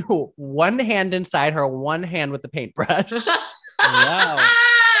smile? her. One hand inside her, one hand with the paintbrush. Wow.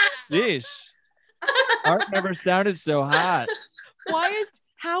 Jeez. Art never sounded so hot.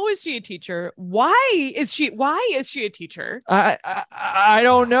 How is she a teacher? Why is she a teacher? I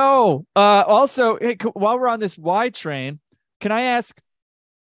don't know. Also, hey, while we're on this Y train, can I ask,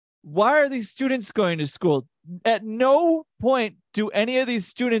 why are these students going to school? At no point do any of these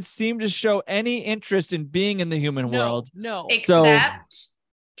students seem to show any interest in being in the human world. No. Except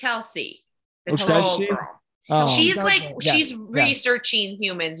Kelsey, the Oh, does troll she? girl. Oh. She's does like, it. Yes, she's yes. researching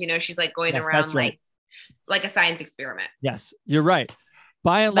humans, she's like going Yes, around that's right. like a science experiment. Yes, you're right.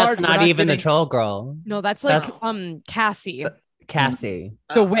 By and large, That's we're not even the getting- troll girl, No, that's like That's- Cassie, Cassie.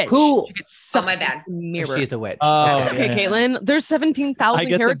 the Oh. witch. Who- She gets Oh, my sucked bad. into the mirror. She's a witch. Oh, That's It's right. okay, yeah. Caitlin. There's 17,000 I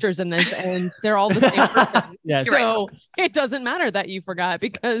get the- characters in this, and they're all the same person. Yes. You're right. So it doesn't matter that you forgot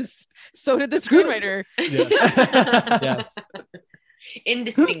because so did the screenwriter. Yes.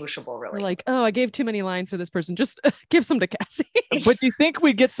 Indistinguishable, We're really. like, oh, I gave too many lines to this person. Just give some to Cassie. But do you think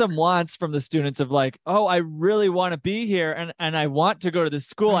we'd get some wants from the students of like, oh, I really want to be here and I want to go to this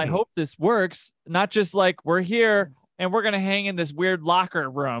school. I Right. hope this works. Not just like we're here and we're gonna hang in this weird locker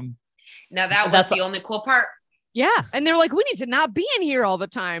room. Now that was That's- the only cool part. Yeah, and they're like, we need to not be in here all the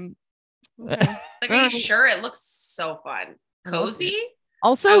time. Okay. It's like, are you Um, sure? It looks so fun, cozy.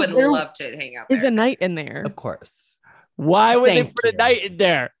 Also, I would there love to hang out is there. a knight in there. Of course. Why would they Thank put a you. night in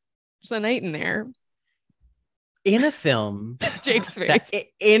there? There's a knight in there. In a film Jake's face. that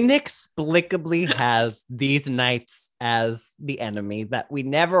inexplicably has these knights as the enemy that we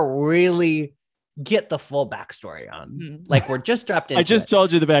never really get the full backstory on. Mhm. Like we're just dropped into I just it.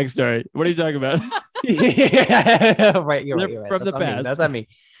 told you the backstory. What are you talking about? Yeah, right, you're They're right. You're right. from the That's on me. past. That's on me.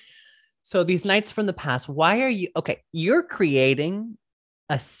 So these knights from the past, why are you okay? You're creating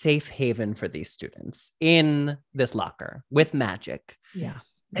a safe haven for these students in this locker with magic.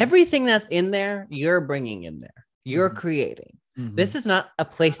 Yes. Everything that's in there, you're bringing in there. You're Mhm. creating. Mhm. This is not a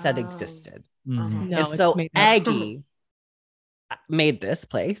place that Oh. existed. Mhm. No, And it's so made up. Aggie made this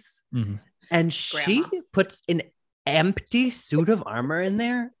place, Mhm. and she Grandma. puts an empty suit of armor in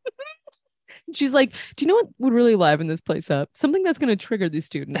there. She's like, do you know what would really liven this place up? Something that's going to trigger these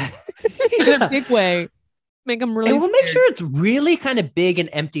students in a big way. Make them really And we'll make scared. sure it's really kind of big and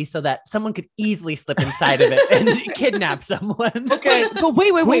empty so that someone could easily slip inside of it and kidnap someone. Okay. But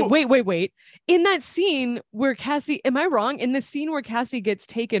Who- wait. In that scene where Cassie, am I wrong? In the scene where Cassie gets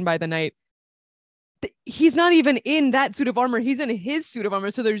taken by the knight, he's not even in that suit of armor. He's in his suit of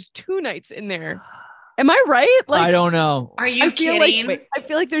armor. So there's two knights in there. Am I right? I don't know. Are you I feel like- kidding? wait, I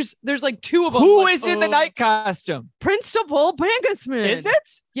feel like there's like two of them. Who like, is in the oh, night costume? Principal Bankusman. Is it?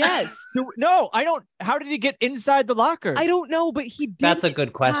 Yes. No, I don't. How did he get inside the locker? I don't know, but he did. That's a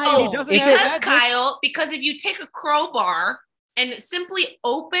good question. Oh, Oh, doesn't Is have it- because magic? Kyle, because if you take a crowbar and simply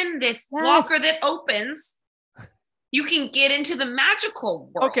open this Yes. locker that opens, you can get into the magical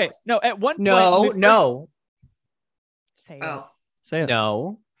world. Okay. No, at one point. no, we- no, Say it. Oh. Say it.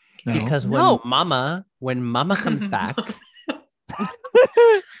 no. No. Because No. when mama comes back,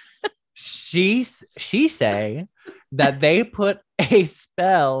 she say that they put a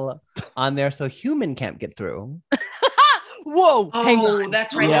spell on there so human can't get through. Whoa. Hang Oh, on.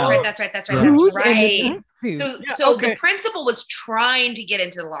 that's right. Yeah. That's right. That's right. That's right. Who's That's in right. the suit? So, Yeah, so okay. the principal was trying to get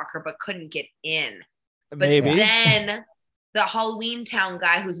into the locker but couldn't get in. But Maybe. then the Halloween Town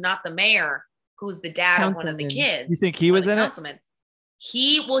guy, who's not the mayor, who's the dad of one of the Councilman. kids, You think he one was of the in it? councilman,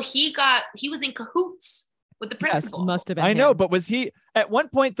 he was in cahoots with the Yes. principal. Must have been. I know, him. but was he at one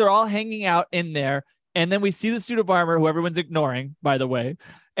point? They're all hanging out in there, and then we see the suit of armor, who everyone's ignoring, by the way,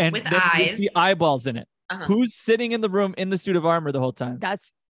 and With then we eyes. see eyeballs in it. Uh-huh. Who's sitting in the room in the suit of armor the whole time?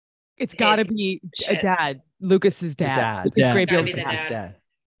 That's. It's got to It- be a shit. dad. Lucas's The dad. dad. Lucas Yeah. Grabeel. Gotta be the Lucas's dad. dad.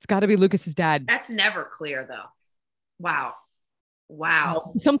 It's got to be Lucas's dad. That's never clear though. Wow.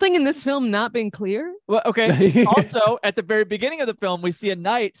 Wow. Something in this film not been clear. Well, okay. Also, at the very beginning of the film, we see a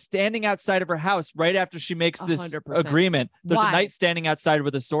knight standing outside of her house right after she makes this 100%. agreement. There's Why? a knight standing outside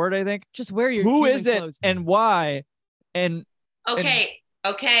with a sword, I think. Just wear your. Who human is it clothes. and why? And Okay.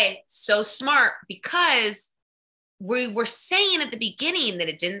 Okay. So smart because we were saying at the beginning that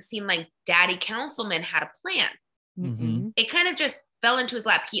it didn't seem like Daddy Councilman had a plan. Mm-mm. It kind of just fell into his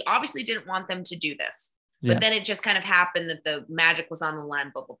lap. He obviously didn't want them to do this. But then it just kind of happened that the magic was on the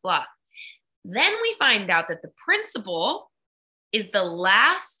line, blah, blah, blah. Then we find out that the principal is the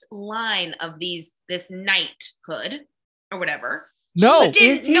last line of this knighthood or whatever. No, he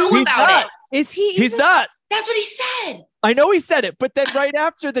didn't know He's about not. it. Is he? He's even- not. That's what he said. I know he said it, but then right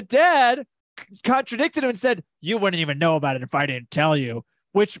after the dad contradicted him and said, "You wouldn't even know about it if I didn't tell you,"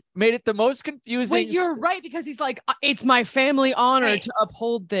 which made it the most confusing. Wait, you're right, because he's like, it's my family honor Right. to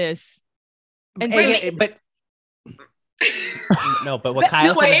uphold this. And But no, but what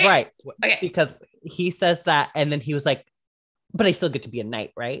Kyle said is Wait. right. Okay. Because he says that, and then he was like, but I still get to be a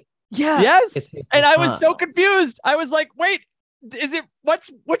knight, right? yeah. Yes, It's and I was fun. so confused. I was like, "Wait, is it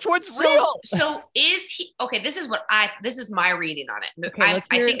which one's real?" So is he okay? This is my reading on it. Okay, let's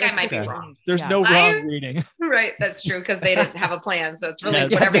I hear think it. I might be Okay. wrong. There's Yeah. no I- wrong reading. Right, that's true because they didn't have a plan. So it's really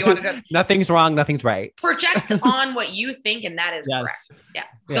Yes. whatever you want to do. Nothing's wrong, nothing's right. Project on what you think, and that is Yes. correct. Yeah,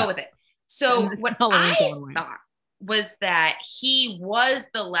 Yeah. go with it. So And what Halloween's I going away. thought was that he was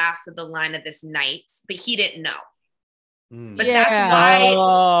the last of the line of this knights, but he didn't know. Mm. But Yeah. that's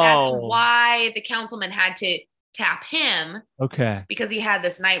Oh. why the councilman had to tap him Okay. because he had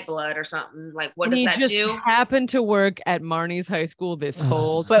this night blood or something. Like, what And does he that just do? happened to work at Marnie's high school this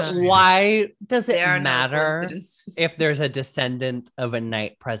whole But time. why does it There are no matter coincidences. if there's a descendant of a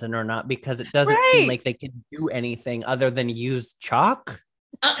knight present or not? Because it doesn't Right. seem like they can do anything other than use chalk.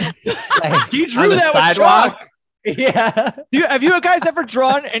 Uh, Like, He on drew the that with sidewalk. chalk. Yeah. Have you guys ever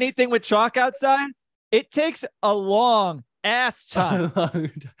drawn anything with chalk outside? It takes a long ass time.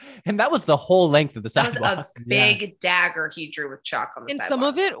 And that was the whole length of the that was sidewalk. a big dagger he drew with chalk on the And sidewalk. some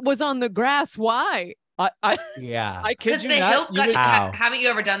of it was on the grass. Why? I Yeah. kid because you the not. hilt you got would- you. Ow. Haven't you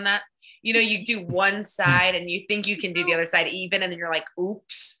ever done that? You know, you do one side and you think you can do the other side even, and then you're like,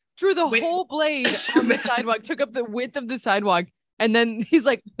 oops. Drew the Wait. whole blade on the sidewalk, took up the width of the sidewalk, and then he's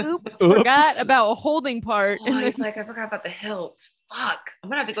like, "Oop, Oops. forgot about a holding part." Oh, and then he's like, I forgot about the hilt. Fuck. I'm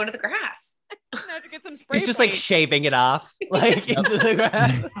gonna have to go into the grass. I have to get some spray He's just like paint. shaving it off, like into the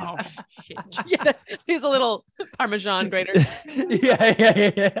ground. Oh, shit. Yeah, he's a little Parmesan grater.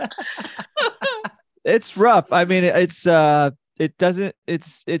 Yeah. It's rough. I mean, it's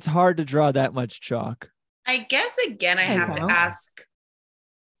hard to draw that much chalk. I guess again, I Hey, have to Kyle. ask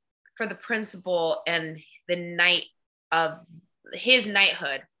for the principal and the knight of his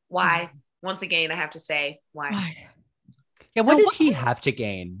knighthood. Why? Once again, I have to say why. Why? Yeah, what No, did what- he have to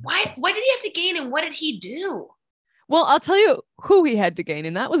gain? Why? What did he have to gain, and what did he do? Well, I'll tell you who he had to gain,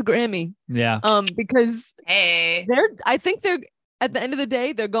 and that was Grammy. Yeah. Because Hey, I think they're at the end of the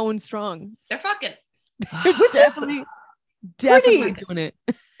day, they're going strong. they're fucking. They're Which is definitely pretty- doing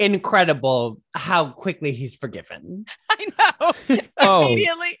it. Incredible how quickly he's forgiven. I know. Oh.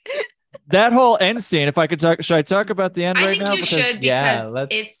 Immediately. That whole end scene, if I could talk, should I talk about the end I right think now? you should because yeah,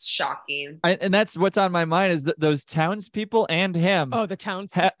 let's- it's shocking. And that's what's on my mind is that those townspeople and him Oh, the town.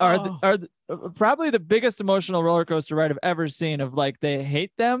 are probably the biggest emotional roller coaster ride I've ever seen. Of like, they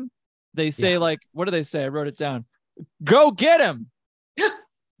hate them. They say Yeah. like, what do they say? I wrote it down. Go get him.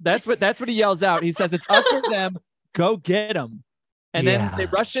 That's what he yells out. He says it's us or them. Go get him. And then Yeah. they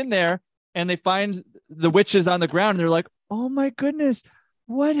rush in there and they find the witches on the ground. And they're like, oh my goodness,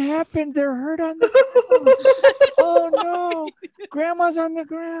 what happened? They're hurt on the ground. Oh no, grandma's on the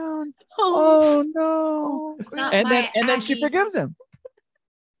ground. Oh no. Not And my then she Aggie. forgives him.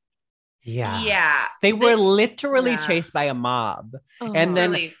 Yeah. Yeah, They were literally yeah. chased by a mob Oh. and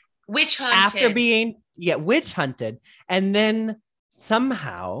then really. Witch hunted. after being witch hunted, and then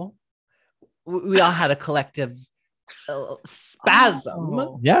somehow we all had a collective spasm,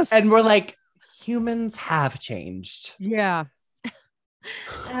 Oh. Yes. and we're like, humans have changed. Yeah.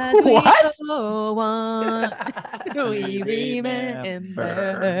 What? We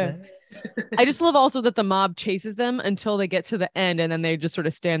remember. I just love also that the mob chases them until they get to the end, and then they just sort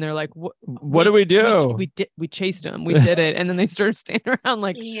of stand there like, What do we do? We chased him. We did it." And then they start standing around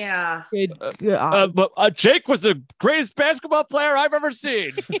like, Yeah. "Good God." But Jake was the greatest basketball player I've ever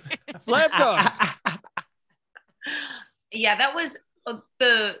seen. Slam dunk. Yeah, that was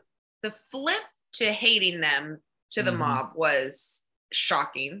the flip to hating them to the Mhm. mob was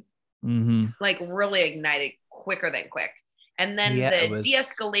shocking. Mm-hmm. Like really ignited quicker than quick. And then Yeah, it the was-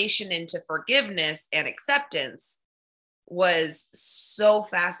 de-escalation into forgiveness and acceptance was so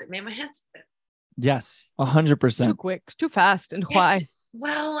fast. It made my head spin. Yes, Too 100%. quick, too fast, and why?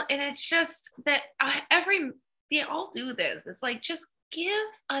 Well, and it's just that they all do this. It's like, just give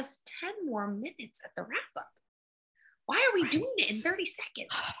us 10 more minutes at the wrap up. Why are we doing it in 30 seconds?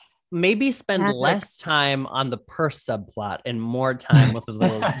 Maybe spend Magic. less time on the purse subplot and more time with the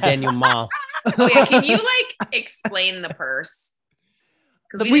little denouement. Oh yeah, can you like explain the purse?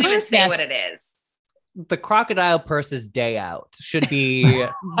 Because The we didn't even purse, say yeah. what it is. The Crocodile Purse's Day Out should be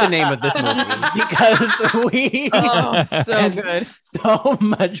the name of this movie because we Oh, so spend good. so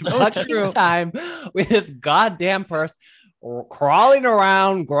much So fucking true. time with this goddamn purse crawling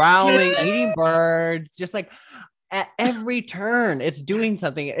around, growling, eating birds, just like at every turn, it's doing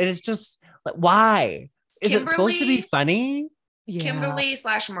something. And it's just like, why? Is it supposed to be Kimberly- funny? Yeah. Kimberly /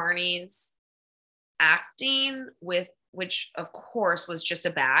 Marnie's acting with which of course was just a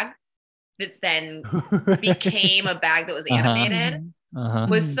bag that then became a bag that was animated Uh-huh.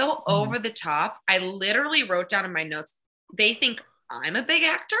 was so over the top. I literally wrote down in my notes, they think I'm a big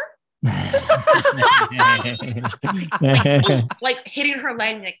actor. Like hitting her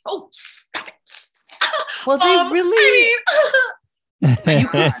leg, like, oh, stop it. Well, they really, I you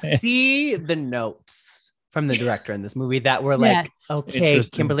could see the notes from the director in this movie that were like, Yes. okay,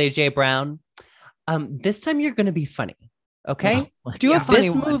 Interesting. Kimberly J. Brown, this time you're going to be funny. Okay. Do a Yeah. funny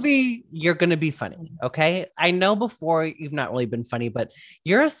This one. movie, you're going to be funny. Okay. I know before you've not really been funny, but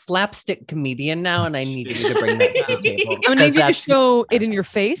you're a slapstick comedian now. And I need you to bring that to the table. I because need you to that's- show it in your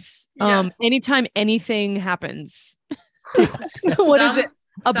face. Yeah. Anytime anything happens. What is it?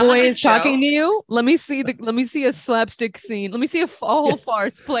 A Some of boy the is talking to you. jokes- Let me see a slapstick scene. Let me see a whole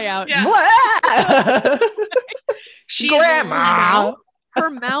farce play out. Yeah. What? She's Grandma. Her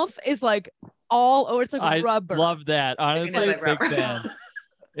mouth is like all over. It's like I rubber. love that. Honestly, like big rubber. fan.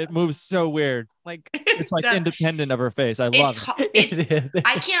 It moves so weird. like It's like does. independent of her face. I love It's, it. ho- It it's is.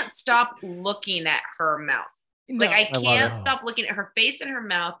 I can't stop looking at her mouth. no. Like I love can't it. stop looking at her face and her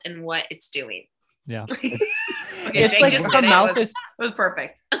mouth and what it's doing. Yeah. Okay, It's Jake like just her did it. mouth It was, is. it was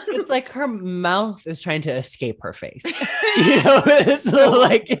perfect. It's like her mouth is trying to escape her face. You know, it's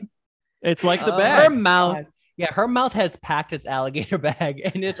like It's like the Oh, bag. her mouth. Yeah, her mouth has packed its alligator bag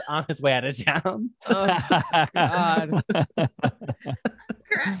and it's on its way out of town. Oh, God.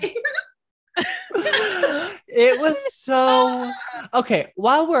 Cry. It was so okay.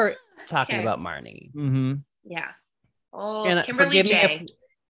 While we're talking Okay. about Marnie, hmm Yeah. Oh, and Kimberly J.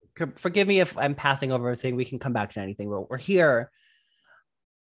 forgive me if I'm passing over everything. We can come back to anything, but we're here.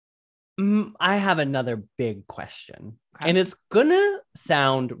 I have another big question, Okay. and it's gonna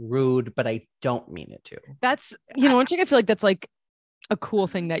sound rude, but I don't mean it to. That's one thing I feel like that's like a cool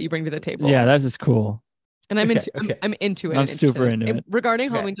thing that you bring to the table. Yeah, that's just cool. And I'm Okay, into okay. I'm into it. I'm and super interested. into it. Regarding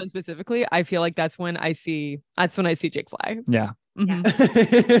Okay. Halloween Town specifically, I feel like that's when I see Jake fly. Yeah.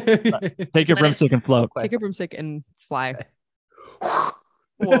 Mhm. Take your But broomstick it's- and float. Take your broomstick and fly.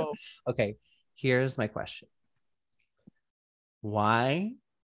 Whoa. Okay, here's my question. Why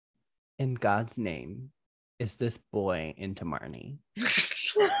in God's name is this boy into Marnie?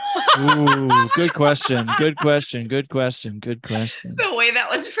 Ooh, good question. Good question. Good question. Good question. The way that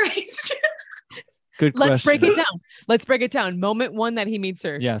was phrased. Good question. Let's break it down. Let's break it down. Moment one that he meets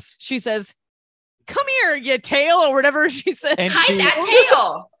her. Yes. She says, "Come here, you tail," or whatever she says. And Hide she that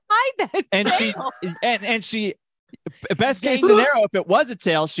tail. Hide that and she tail. and she best case Yanked- scenario, if it was a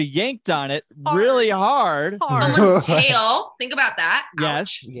tail, she yanked on it really hard. Hard. Someone's tail. Think about that. Yes,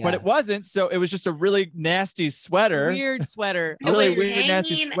 Ouch. Yeah. but it wasn't. So it was just a really nasty sweater. Weird sweater. It really was weird,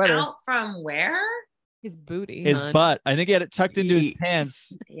 nasty hanging sweater. out from where? His booty. His hon. butt. I think he had it tucked into his He-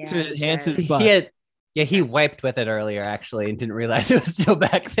 pants Yeah, to enhance his okay. butt. He wiped with it earlier actually and didn't realize it was still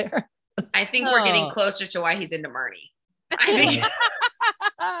back there. I think we're getting Oh. closer to why he's into Marnie. I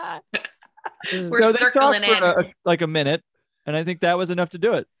think we're So they talked circling for in. like a minute, and I think that was enough to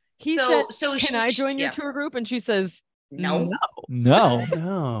do it. He so, said, so "Can I join your yeah. tour group?" And she says, No. No, No.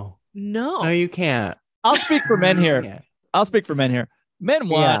 "No." No, you can't. I'll speak for men here. Yeah. I'll speak for men here. Men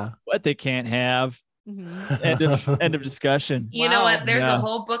want Yeah. what they can't have. Mhm. End of discussion. You know Wow. what? There's Yeah. a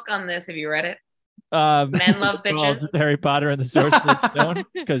whole book on this. Have you read it? Men Men love called bitches. Harry Potter and the Sorcerer's Stone.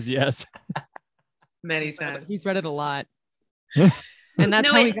 Because yes, Many times. He's read it a lot, and that's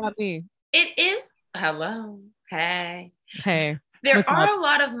No, how he it- got me. It is. Hello. Hey. Hey, There What's are up? a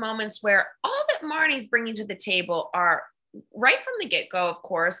lot of moments where all that Marnie's bringing to the table are right from the get go, of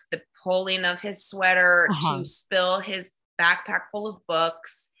course, the pulling of his sweater Uh-huh. to spill his backpack full of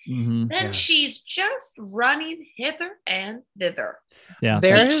books. Mhm. Then Yeah. she's just running hither and thither. Yeah,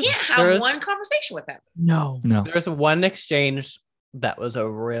 There You is- can't have there's- one conversation with him. no. no. There's one exchange that was a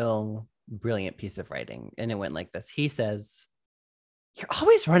real brilliant piece of writing, and it went like this. He says, "You're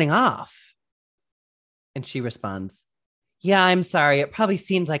always running off." And she responds, "Yeah, I'm sorry. It probably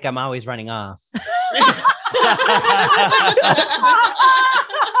seems like I'm always running off."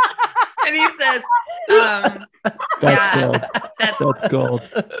 And he says, That's yeah, gold. that's That's gold.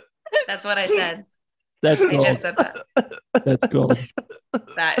 that's what I said. That's I gold. just said that. That's gold.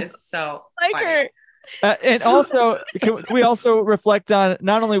 That is so Like funny. her. And also, can we also reflect on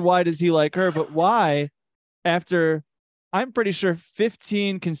not only why does he like her, but why, after I'm pretty sure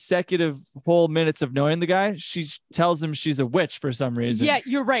 15 consecutive whole minutes of knowing the guy, she tells him she's a witch for some reason. Yeah,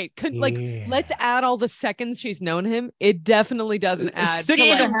 you're right. Let's add all the seconds she's known him. It definitely doesn't add. Six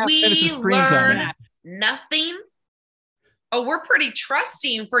Did and a half minutes we of screen time. learn nothing? Oh, we're pretty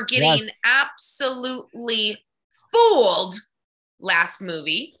trusting for getting Yes. absolutely fooled last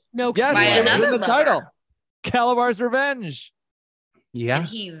movie. No, Yes, By it was in another the lover. title. Calabar's Revenge. Yeah, And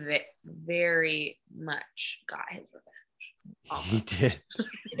he very much got his revenge. he did.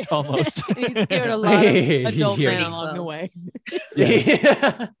 Almost. he scared a lot of adult You're men pretty along the close. way.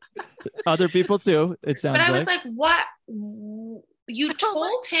 Yeah. Other people too, it sounds But I was like. like, what? You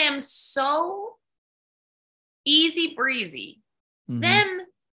told him so easy breezy. Mhm.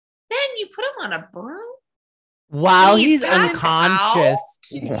 Then you put him on a broom. While He's he's passed unconscious.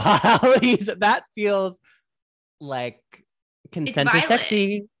 While he's that feels like consent is violent.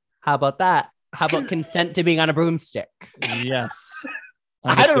 sexy. How about that? How about consent to being on a broomstick? Yes.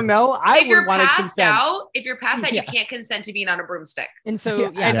 I don't know. I If you're would want to passed consent. out, if you're passed out, Yeah. you can't consent to being on a broomstick. And so, Yeah,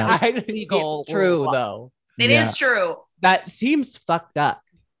 yeah, and that's I, legal. it's true though. It is true. That seems fucked up.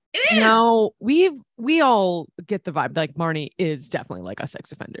 It is. No, we all get the vibe. Like Marnie is definitely like a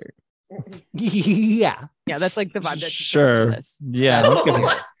sex offender. Yeah. Yeah, that's like the vibe that she's Sure. bringing to this. Yeah. Okay.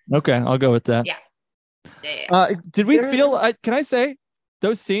 Okay, I'll go with that. Yeah. Yeah. Did we There's- feel? Can I say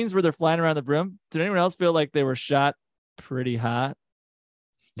those scenes where they're flying around the broom? Did anyone else feel like they were shot pretty hot?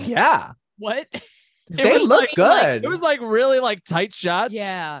 Yeah. What? They was look like- good. It was like really like tight shots.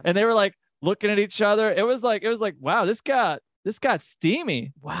 Yeah. and they were like looking at each other. It was like wow, this got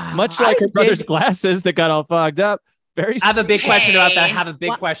steamy. Wow. Much like her brother's did- glasses that got all fogged up. Very. I have a big question about that. I Okay. have a big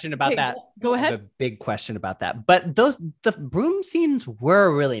What- question about okay, that. Go I have ahead. a big question about that. But the broom scenes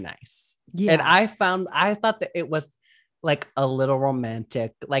were really nice. Yeah. And I thought that it was like a little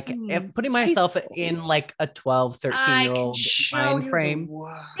romantic, like putting myself in like a 12, 13-year-old mind frame.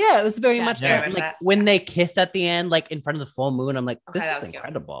 Yeah, it was very Yeah, much I that. remember Like that. when they kiss at the end, like in front of the full moon, I'm like, this Okay, that is was cute.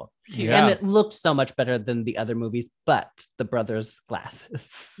 incredible. Yeah. And it looked so much better than the other movies, but the brothers'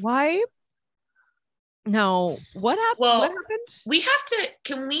 glasses. Why? No. What happened? Well, what happened? We have to.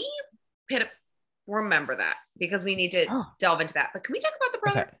 Can we remember that because we need to Oh. delve into that? But can we talk about the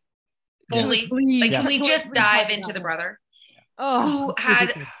brother Okay. fully? Please. Like, can we Let's just talk dive about into the that. brother Oh, who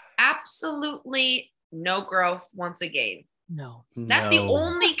had absolutely no growth once again? no. That's the No.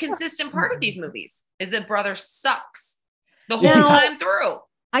 only consistent part of these movies is that brother sucks the whole Yeah. time through.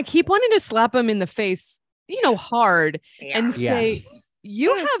 I keep wanting to slap him in the face, hard, Yeah. and Yeah. say,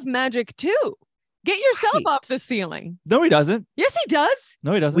 "You have magic too. Get yourself Right. off the ceiling." No, he doesn't. Yes, he does.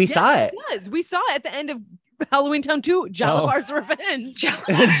 No, he doesn't. We saw it. Yes, we saw it at the end of Halloween Town 2, Jalabar's Revenge.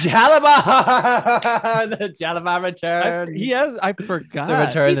 Jalabar! The Jalabar return. I forgot. The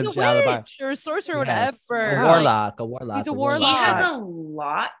return He's of a Jalabar. witch or a sorcerer, Yes. whatever. A warlock. A warlock. He's a He warlock. has a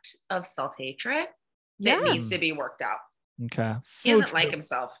lot of self-hatred that Yeah. needs to be worked out. Okay. He doesn't like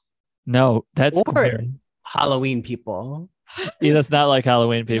himself. No, that's Or- clear. Halloween people. He does not like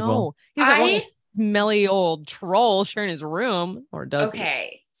Halloween people. No, he's like one I smelly old troll sharing his room, or does he?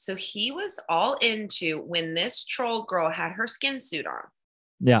 okay. So he was all into when this troll girl had her skin suit on,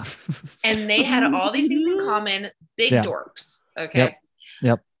 Yeah. and they had all these things in common. Big Yeah. dorks. Okay.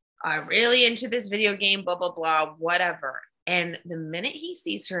 Yep. I'm really into this video game. Blah blah blah. Whatever. And the minute he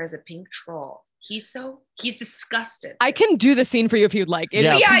sees her as a pink troll, he's disgusted. I can do the scene for you if you'd like. It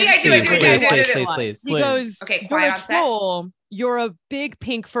Yeah. is- Yeah, do it, do it, do it, do it. Please. He goes, Okay, "You're quiet a on set. troll. You're a big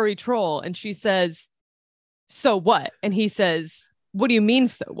pink furry troll." And she says, "So what?" And he says, "What do you mean,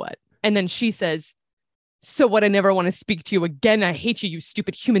 so what?" And then she says, "So what? I never want to speak to you again. I hate you, you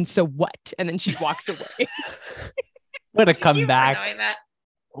stupid human. So what?" And then she walks away. What a You were comeback. knowing that?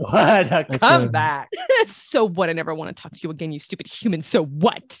 What a a- comeback. "So what? I never want to talk to you again, you stupid human. So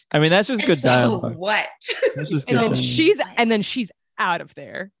what?" I mean, that's just good So dialogue. what? This is And good then dialogue. she's out of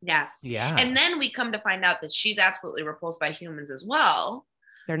there. Yeah. Yeah. And then we come to find out that she's absolutely repulsed by humans as well,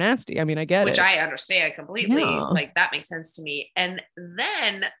 They're nasty. I mean, I get which it. I understand completely. Yeah. Like that makes sense to me. And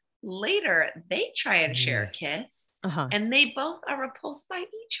then later they try and share a kiss, Uh-huh. and they both are repulsed by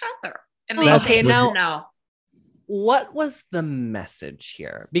each other. And Oh, they okay, say, now- no. What was the message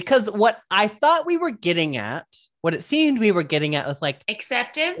here? Because what I thought we were getting at, what it seemed we were getting at was like, it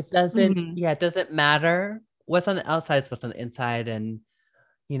Acceptance. doesn't, Mhm. it doesn't matter what's on the outside is what's on the inside. And,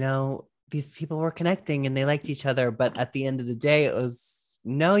 these people were connecting and they liked each other. But at the end of the day, it was,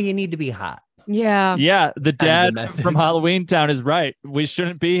 no, you need to be hot. Yeah. Yeah, the dad message. from Halloween Town is right. We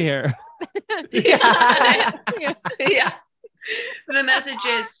shouldn't be here. Yeah. Yeah. The message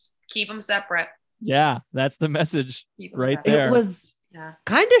is keep them separate. Yeah, that's the message People right say. there. It was Yeah.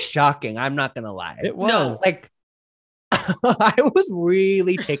 kind of shocking. I'm not gonna lie. It was. No. Like, I was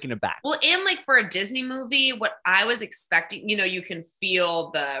really taken aback. Well, and like for a Disney movie, what I was expecting, you can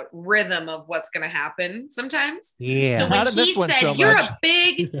feel the rhythm of what's going to happen sometimes. Yeah. So Not when in this he one said, so you're much. a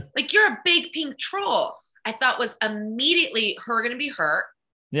big, you're a big pink troll, I thought was immediately her going to be hurt.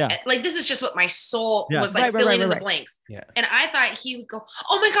 Yeah. Like, this is just what my soul Yeah. was like Right, filling in right. the blanks. Yeah. And I thought he would go,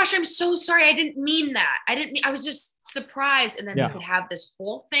 oh my gosh, I'm so sorry. I didn't mean that. I was just surprised. And then Yeah. he could have this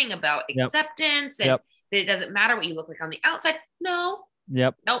whole thing about Yep. acceptance and Yep. that it doesn't matter what you look like on the outside. No,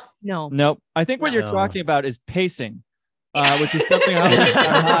 Yep. nope. No. Nope. I think what you're No. talking about is pacing, which is something Hollywood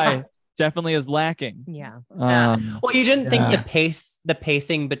High definitely is lacking. Yeah. Well, you didn't think Yeah. the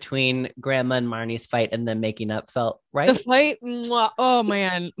pacing between Grandma and Marnie's fight and them making up felt The right? fight, oh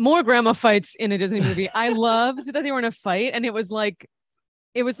man, more grandma fights in a Disney movie. I loved that they were in a fight, and it was like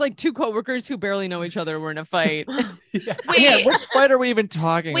two coworkers who barely know each other were in a fight. Yeah. Wait, Yeah, which fight are we even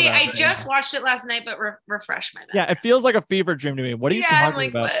talking wait, about? I right just now? watched it last night, but refresh my memory. Yeah, it feels like a fever dream to me. What are you I'm talking like,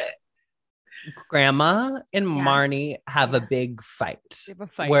 about? what? Grandma and Yeah. Marnie have a Yeah. big fight They have a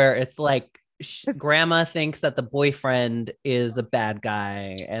fight. where it's like Grandma thinks that the boyfriend is a bad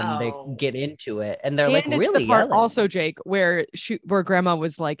guy and Oh. they get into it and they're And like it's really the part yelling. also, Jake, where grandma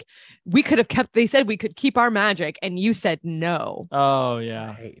was like, they said we could keep our magic, and you said no. Oh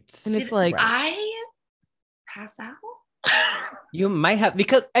yeah. Right. And it's like, I pass out? You might have,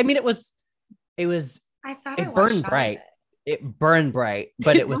 because I mean it was I thought I it watched burned all of bright. it. It burned bright,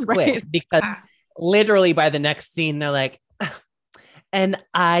 but it was Right. quick because Ah. literally by the next scene they're like, and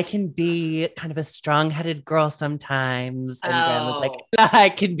I can be kind of a strong-headed girl sometimes. And Grandma's like, I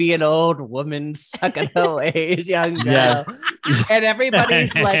can be an old woman stuck in her ways, young girl. Yes. And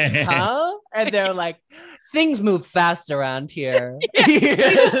everybody's like, huh? And they're like, things move fast around here.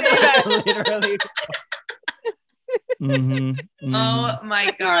 Literally. Mhm, mhm. Oh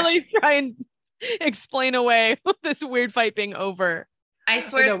my gosh. really try and explain away this weird fight being over. I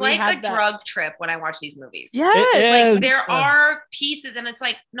swear know, it's we like had a that- drug trip when I watch these movies. Yeah. It Like is. there are pieces, and it's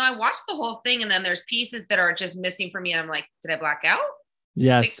like, no, I watched the whole thing, and then there's pieces that are just missing for me, and I'm like, did I black out? Like,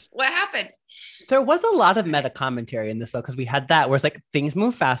 Yes. what happened? There was a lot of meta commentary in this though, because we had that where it's like things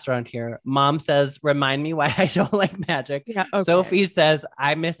move fast around here. Mom says, remind me why I don't like magic. Yeah. Okay. Sophie says,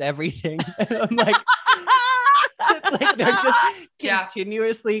 I miss everything. And I'm like, it's like they're just Yeah.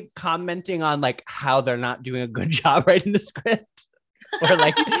 continuously commenting on like how they're not doing a good job writing the script or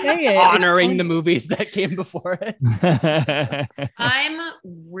like Say it. honoring the movies that came before it. I'm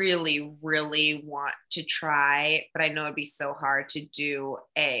really, really want to try, but I know it'd be so hard to do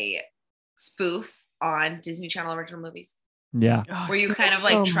a spoof on Disney Channel original movies Yeah. Oh, where you so- kind of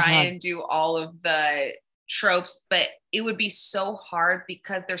like oh my try God. and do all of the tropes, but it would be so hard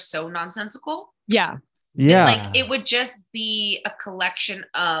because they're so nonsensical. Yeah. Yeah. Like it would just be a collection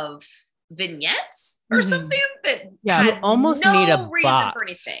of vignettes or Mhm. something that Yeah. You had almost no need a reason bot for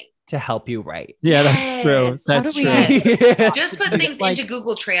anything. to help you write. Yeah, that's true. Yes. How That's do true. we- Just put things Like- into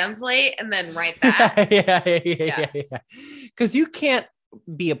Google Translate and then write that. yeah. Because you can't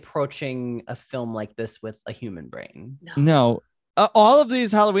be approaching a film like this with a human brain. No, all of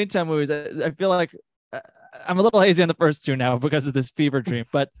these Halloween Town movies, I feel like I'm a little hazy on the first two now because of this fever dream,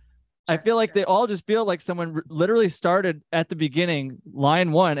 but I feel like they all just feel like someone literally started at the beginning,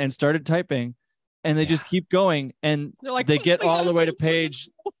 line one, and started typing, and they just keep going, and They're like, they "Oh get my all God, the way to it's so page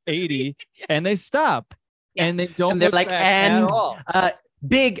 80, and they stop, Yeah. and they don't. And they're look like, back and at all.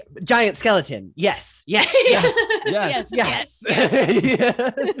 big giant skeleton. Yes, yes, yes, Yes. yes.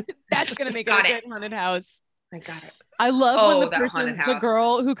 That's gonna make it Got a it. good haunted house. I got it. I love Oh, when that haunted the house.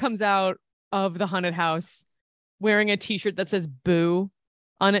 girl who comes out of the haunted house wearing a t-shirt that says boo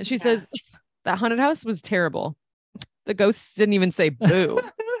on it. She Yeah. says that haunted house was terrible. The ghosts didn't even say boo.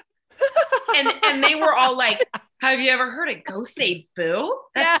 And they were all like, have you ever heard a ghost say boo?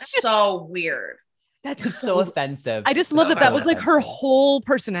 That's so weird. That's It's so so offensive. I just love that that So was like her offensive. whole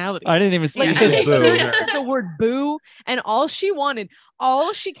personality. I didn't even see Yeah. his boo. The word boo, and all she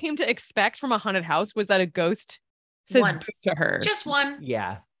came to expect from a haunted house was that a ghost says One. boo to her. Just one.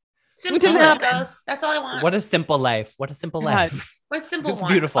 Yeah. Simple didn't little happen. ghost. That's all I want. What a simple life. What a simple God. life. What simple It's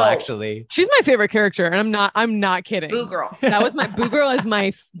ones? beautiful, Oh, actually. She's my favorite character, and I'm not kidding. Boo girl. That was my boo girl is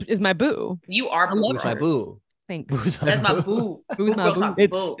my boo. You are I boo love Who's girl. my boo? Thanks. Who's That's my boo. Who's my girl's boo?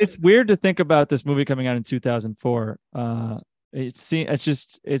 It's it's weird to think about this movie coming out in 2004. It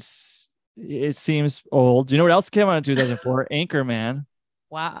seems old. You know what else came out in 2004? Anchorman.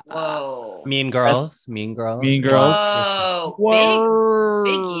 Wow. Whoa. Mean Girls. Mean Girls. Mean Girls. Whoa.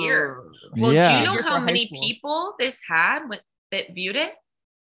 Big year. Well, yeah. do you know Year how for high many school. people this had that viewed it?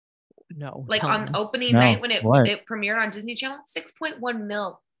 No. Like come on opening No. night when it What? premiered on Disney Channel, 6.1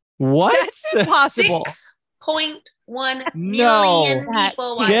 mil. What? That's impossible. 6.1 No. million That-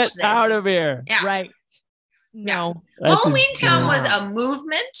 people watched Get this. out of here. Yeah. Right. No. That's Halloween Town was insane. a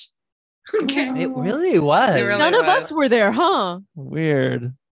movement. Okay. It really was. It really None of was. us were there, huh?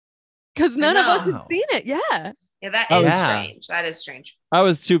 weird. Because none of us know. had seen it. Yeah. Yeah, that Oh, is yeah. strange. That is strange. I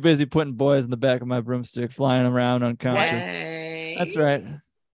was too busy putting boys in the back of my broomstick flying around unconscious. Yay. That's right.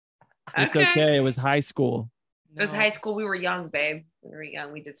 It's okay. It was high school. It was high school. We were young, babe. We were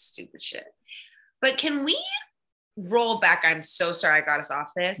young. We did stupid shit. But can we roll back? I'm so sorry I got us off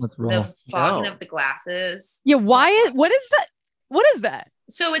this. Let's roll. The fogging No. of the glasses. Yeah. What is that? What is that?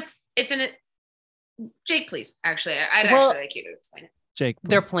 So it's an Jake, please. Actually, I'd Well- actually like you to explain it. Jake.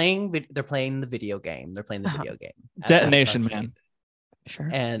 They're playing the video game. They're playing the Uh-huh. video game. at Detonation the arcade. Man. Sure.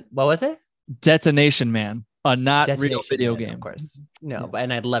 And what was it? Detonation Man. A not real Detonation video Man, game. of course. No, Yeah. but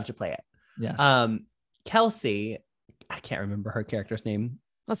and I'd love to play it. Yes. Kelsey, I can't remember her character's name,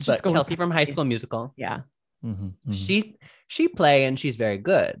 Let's but just go. with Kelsey from High School Musical. Yeah. Mhm, mhm, She play and she's very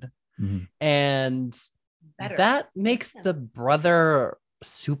good, mhm. and Better. that makes the brother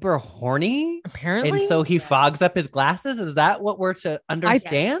super horny, Apparently. and so he Yes. fogs up his glasses. Is that what we're to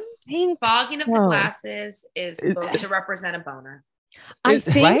understand? think Fogging of the so. glasses is supposed to represent a boner. I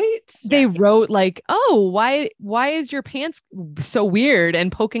think Right? they Yes. wrote like, "Oh, why is your pants so weird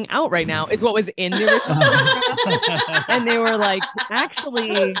and poking out right now?" Is what was in the original. And they were like,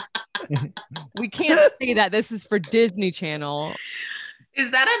 "Actually, we can't say that. This is for Disney Channel."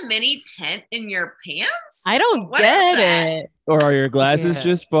 Is that a mini tent in your pants? I don't What is get that? it. Or are your glasses Yeah.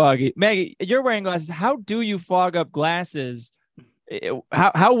 just foggy? Maggie, you're wearing glasses. How do you fog up glasses?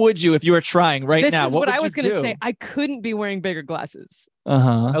 How would you if you were trying right This now? is what I would was you going to do? say. I couldn't be wearing bigger glasses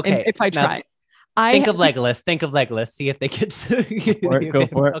Uh-huh. Okay. if I now tried. I Think of Legolas. Think of Legolas. See if they could. Go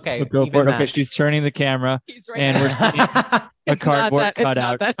for it. Okay. Go even for it. Okay, that. she's turning the camera. He's right And there. we're seeing a It's not cardboard that- it's not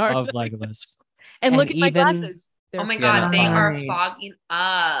cutout that hard. of Legolas. and look and at my even- glasses. Oh my Yeah, god, they are fine. fogging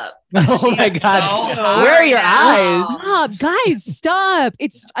up. Oh my She's God. so hot Where are right your now. eyes? Stop, guys! Stop!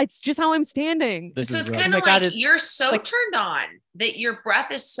 It's just how I'm standing. This So is it's rough. kind Oh of my God, like it's you're so like- turned on that your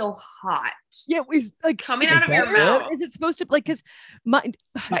breath is so hot Yeah, it's like coming Is out of your that it? mouth. Is it supposed to like? Because my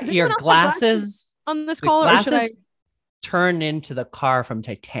But is your anyone else have glasses, on this the call, or should I? glasses turn into the car from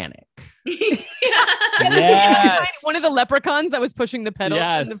Titanic. Yes. One of the leprechauns that was pushing the pedals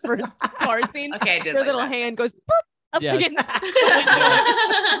in the Yes. first car scene. Okay, I did Their like little that. hand goes boop, up Yes. against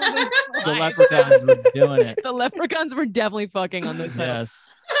The leprechauns were doing it. the leprechauns were definitely fucking on those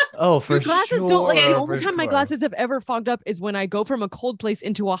pedals. Yes. Oh, for Your glasses sure. don't like the for only time my sure. glasses have ever fogged up is when I go from a cold place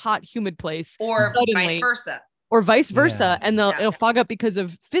into a hot, humid place, Or suddenly, vice versa. or vice versa, Yeah. and Yeah. it'll fog up because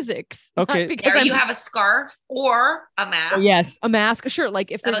of physics. not Okay. because Or I'm- you have a scarf or a mask. Oh, yes, a mask. Sure,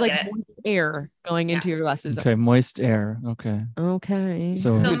 like if there's That'll like get it. moist air going into your glasses. Okay, moist air. Okay. Okay.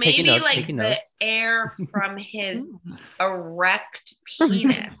 So, So Taking maybe notes, like taking the notes. air from his erect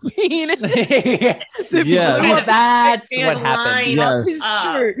penis. Yes. Well, that's what And happened. line Yes. His up.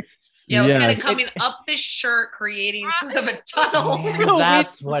 shirt. Yeah, it was kind Yes. of coming up the shirt, creating sort of a tunnel. No,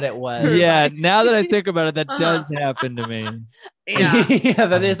 That's what it was. yeah, now that I think about it, that Uh-huh. does happen to me. Yeah. yeah,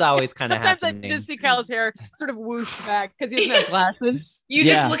 that is always kind of Sometimes I happening. just see Cal's hair sort of whoosh back because he doesn't have glasses. You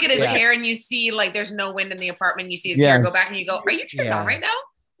Yeah. just look at his Yeah. hair and you see like there's no wind in the apartment. You see his hair go Yes. back and you go, "Are you turned Yeah. on right now?"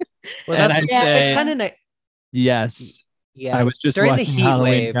 Well, And that's I'd yeah, say- it's kind of nice. Yes. Yeah, I was just during the watching heat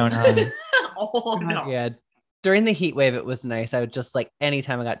Halloween wave. Town High. Oh no. Yeah, during the heat wave, it was nice. I would just like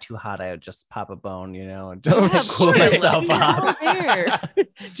anytime I got too hot, I would just pop a bone, and just Oh, to cool sure. myself Like, off. no hair.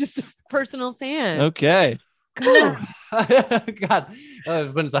 Just a personal fan. Okay. God. God,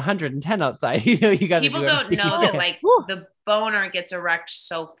 when it's 110 outside, you got to. People don't know that like Whew. the boner gets erect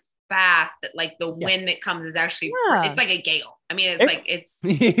so fast that like the wind that comes is actually Yeah. it's like a gale. I mean, it's It's- like it's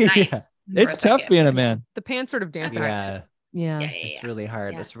yeah. nice. for It's a tough second. being a man. The pants sort of dampen. Yeah, Yeah. Yeah, it's really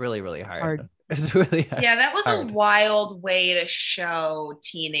hard. Yeah. It's really, really hard. Hard. It's really hard. Yeah, that was Hard. a wild way to show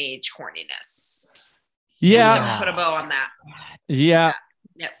teenage horniness. Yeah. Just to put a bow on that. Yeah.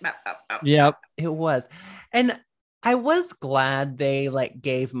 Yep. Yep. It was. And I was glad they like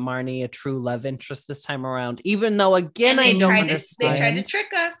gave Marnie a true love interest this time around, even though again And I don't they understand. tried to trick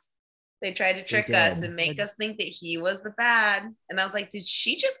us. They tried to trick us did. and make us think that he was the bad. And I was like, did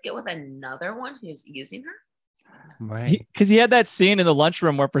she just get with another one who's using her? Right. Because he had that scene in the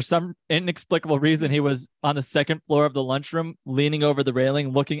lunchroom where, for some inexplicable reason, he was on the second floor of the lunchroom, leaning over the railing,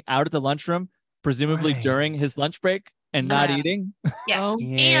 looking out at the lunchroom, presumably Right. during his lunch break and not Yeah. eating. Yeah. Oh,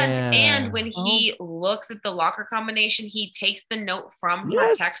 Yeah. And when he looks at the locker combination, he takes the note from her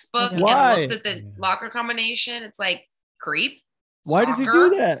Yes. textbook Why? and looks at the locker combination. It's like creep. Why does he stalker.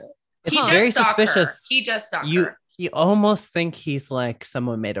 do that? It's He does very stalk her. suspicious. He does stalk You her. almost think he's like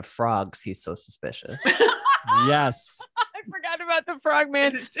someone made of frogs. He's so suspicious. Yes. I forgot about the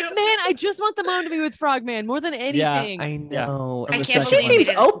Frogman. Man, I just want the mom to be with Frogman more than anything. I know. I And can't she believe we seems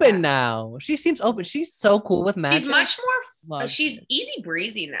didn't see open that. now. She seems open. She's so cool with magic. She's much more. Love She's easy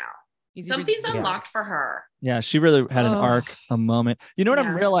breezy now. Easy Something's breezy. unlocked for her. Yeah, she really had an Oh. arc, a moment. You know what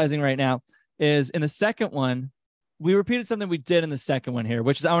I'm Yeah. realizing right now is in the second one, we repeated something we did in the second one here,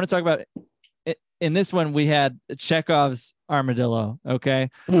 which is I want to talk about. In this one, we had Chekhov's armadillo. Okay,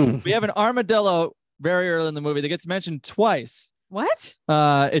 Mm. we have an armadillo very early in the movie that gets mentioned twice. What?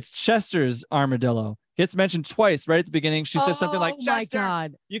 It's Chester's armadillo. Gets mentioned twice right at the beginning. She says something like, Oh my "Chester,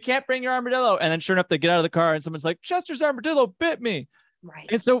 God. you can't bring your armadillo," and then sure enough, they get out of the car and someone's like, "Chester's armadillo bit me." Right.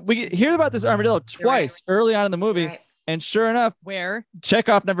 And so we hear about this armadillo You're right. twice early on in the movie, Right. and sure enough, Where?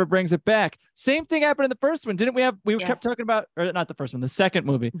 Chekhov never brings it back. Same thing happened in the first one, didn't we? We Yeah. kept talking about, or not the first one, the second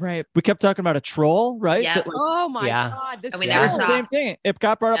movie. Right. We kept talking about a troll, right? Yeah. That, like, Oh my Yeah. God. This And we is never it's the saw. same thing. It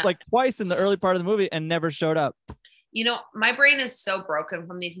got brought up Yeah. like twice in the early part of the movie and never showed up. You know, my brain is so broken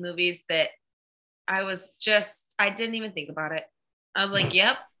from these movies that I didn't even think about it. I was like,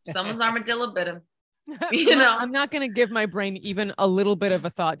 yep, someone's armadillo bit him. You know? I'm not going to give my brain even a little bit of a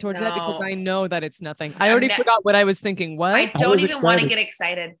thought towards that because No. I know that it's nothing. I I'm already ne- forgot what I was thinking. What? I don't was even want to excited. get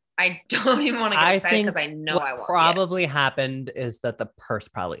excited. I don't even want to get I excited think because I know what I won't see probably happened is that the purse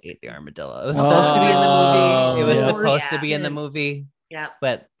probably ate the armadillo. It was Oh, supposed to be in the movie. It was yeah. supposed Yeah. to be in the movie, it. Yeah.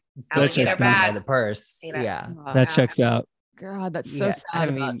 but Alligator checks got eaten by bad. the purse. Ate it. Yeah, Oh, That checks out. God, that's so Yeah, sad I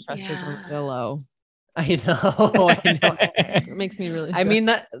about mean, Chester's Yeah. armadillo. I know. I know. It makes me really. I mean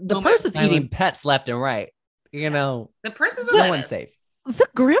that the Moment purse of is eating silence. pets left and right. You know, The person's a no lettuce. one's safe. the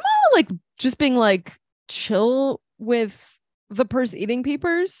grandma like just being like chill with the purse eating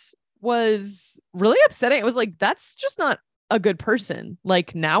peepers was really upsetting. It was like that's just not a good person.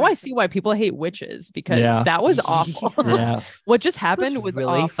 Like now I see why people hate witches because Yeah. that was awful. Yeah. What just It happened was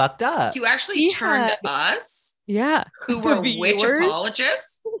really awful. fucked up. You actually He turned had- us, Yeah. who The were witch viewers.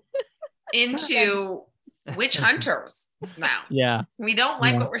 apologists, into witch hunters now. Yeah. We don't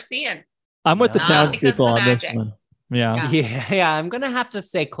like Yeah. what we're seeing. I'm with the Not townspeople because of on the this magic. one. Yeah. Yeah. Yeah, I'm gonna have to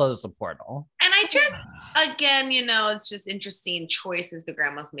say close the portal. And I just, again, it's just interesting choices the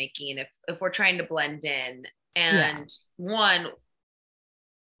grandma's making if we're trying to blend in. And one,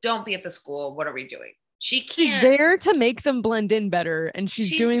 don't be at the school. What are we doing? She She's can't. there to make them blend in better and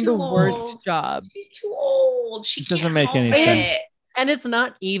she's doing too the worst old. job. She's too old. She It doesn't can't make any help sense. it. And it's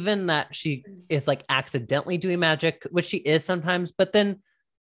not even that she is like accidentally doing magic, which she is sometimes, but then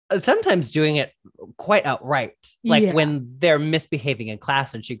sometimes doing it quite outright. Like Yeah. when they're misbehaving in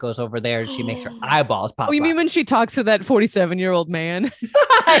class and she goes over there and she makes her eyeballs pop Oh, you mean up. when she talks to that 47-year-old man?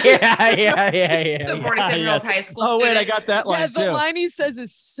 The 47-year-old yes. high school Oh, wait, I student. got that Yeah, line the too. line he says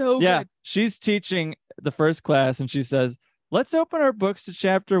is so Yeah. good. She's teaching the first class and she says, "Let's open our books to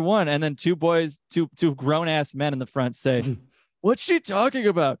chapter 1." And then two grown ass men in the front say, "What's she talking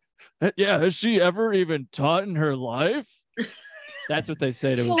about? Yeah, has she ever even taught in her life?" That's what they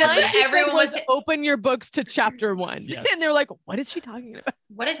say to The us. That's line what he said everyone was was- open your books to chapter 1. Yes. And they're like, what is she talking about?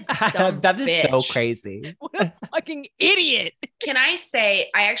 What a dumb That is so bitch. crazy. What a fucking idiot. Can I say,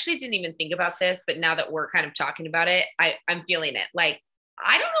 I actually didn't even think about this, but now that we're kind of talking about it, I'm feeling it. Like,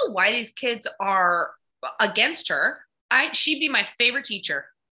 I don't know why these kids are against her. She'd be my favorite teacher.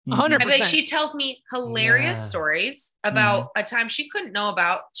 Mhm. 100%. I feel like she tells me hilarious Yeah. stories about a time she couldn't know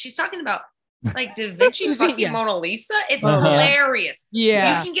about. She's talking about like Da Vinci fucking Yeah. Mona Lisa. It's Uh-huh. hilarious.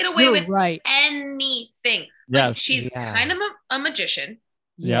 Yeah. You can get away You're with right. anything. Like, Yes. she's Yeah. kind of a magician.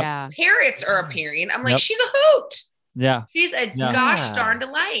 Yep. Yeah. Parrots are appearing. I'm like, Yep. she's a hoot. Yeah. She's a Yeah. gosh darn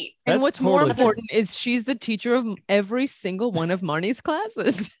delight. And That's what's more totally true. important is she's the teacher of every single one of Marnie's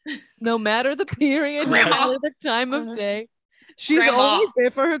classes, no matter the period, no Grandma. matter the time of day. She's Grandma. always there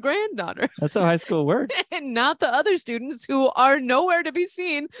for her granddaughter That's how high school works. and not the other students who are nowhere to be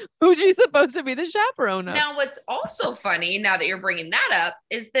seen, who she's supposed to be the chaperone of. Now, what's also funny now that you're bringing that up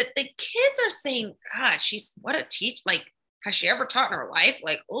is that the kids are saying, God, she's what a teach. Like, has she ever taught in her life?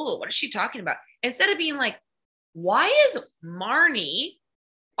 Like, oh, what is she talking about? Instead of being like, why is Marnie,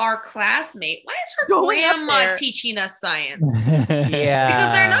 our classmate, why is her Going up grandma there. teaching us science? Yeah.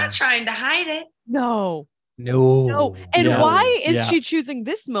 Because they're not trying to hide it. No. No. No. And Yeah. why is Yeah. she choosing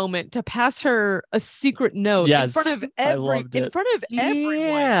this moment to pass her a secret note in Yes, front of I loved it. everyone?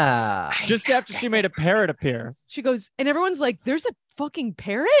 Yeah. Just after she made a parrot appear. She goes, and everyone's like, there's a fucking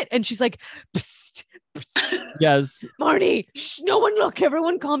parrot. And she's like, psst, psst, Yes. Marnie, shh, no one look,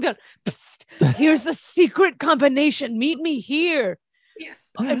 everyone calm down. Psst, here's the secret combination. Meet me here. Yeah.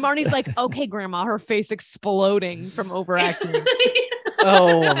 And Marnie's like, okay, grandma, her face exploding from overacting.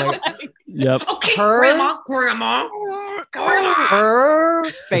 Oh my god. Yep. Okay, Her- grandma. Her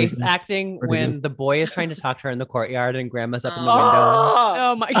face acting Pretty when the boy is trying to talk to her in the courtyard and grandma's up in the Oh. window.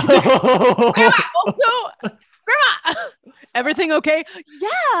 Oh my god. Also, grandma, everything okay? Yeah,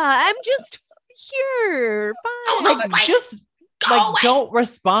 I'm just here. Fine. Oh, Like, my- just Go like away. don't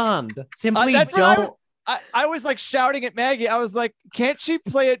respond. Simply that's what I don't. I was like shouting at Maggie. I was like, can't she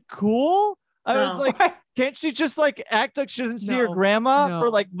play it cool? I was No. like, can't she just like act like she doesn't see her No, grandma no. for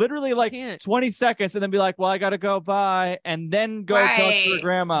like literally like Can't. 20 seconds and then be like, well, I gotta go, bye, and then go talk to her Right.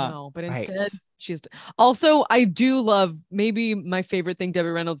 grandma. No, but Right. instead she's also I do love maybe my favorite thing Debbie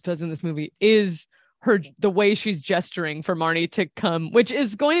Reynolds does in this movie is the way she's gesturing for Marnie to come, which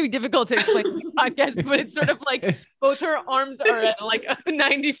is going to be difficult to explain in the podcast, but it's sort of like both her arms are at like a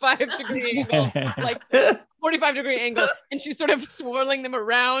 95 degree angle, like 45-degree angle, and she's sort of swirling them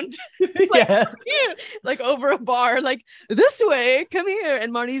around Yeah. like over a bar, like this way, come here,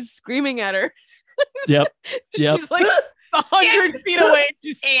 and Marnie's screaming at her. Yep. Yep. She's like 100 feet away.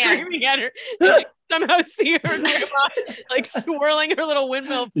 She's And- screaming at her. And she somehow see her grandma like swirling her little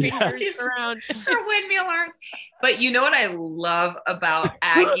windmill fingers Yes. around. Her windmill arms. But you know what I love about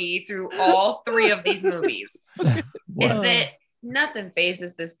Aggie through all three of these movies is Wow. that nothing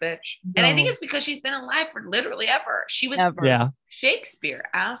phases this bitch. And I think it's because she's been alive for literally ever. She was Ever. Yeah. Shakespeare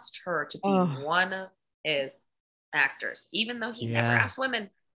asked her to be Oh. one of his actors, even though he never Yeah. asked women.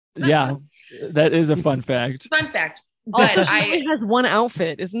 Yeah. That is a fun fact. Fun fact. But Also, she I only has one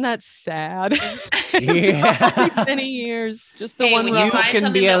outfit. Isn't that sad? Yeah. Many years, just the hey, one when route. you find can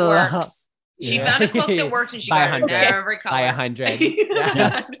something be that a lo- works. She Yeah. found a cloak that worked and she Buy got it 100. in every color. Buy 100.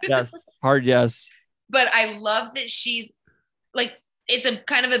 Yeah. Yes. Hard yes. But I love that she's like, it's a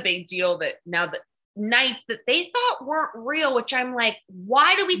kind of a big deal that now the nights that they thought weren't real, which I'm like,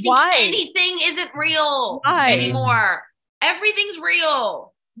 why do we think Why? anything isn't real Why? anymore? Everything's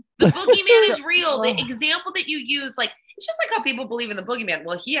real. The boogeyman is real. The example that you use, like, it's just like how people believe in the boogeyman.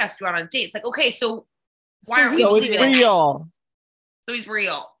 Well, he asked you out on a date. It's like, okay, so why aren't we So it's believing in real. So he's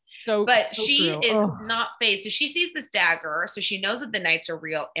real. So, But so she true. is Ugh. not phased. So she sees this dagger. So she knows that the knights are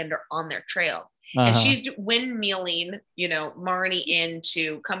real and are on their trail. And Uh-huh. she's windmilling, Marnie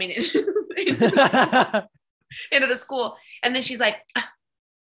into coming into the school. And then she's like, "Ah,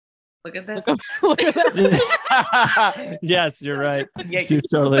 look at this. Look at that. Yes, you're right. Yikes. You're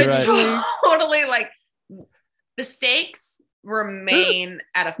totally But right. totally like the stakes remain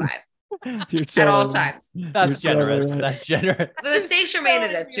at a 5 You're at all totally- times. That's You're totally generous. right. That's generous. So the stakes remain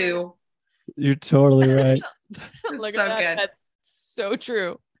at a 2. You're totally right. Look so at that. good. That's so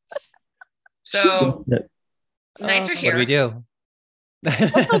true. So nights are Oh. What do we here. do?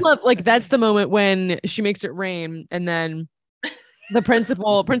 I love like that's the moment when she makes it rain, and then the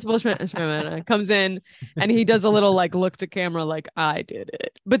principal Schmidt comes in and he does a little like look to camera like I did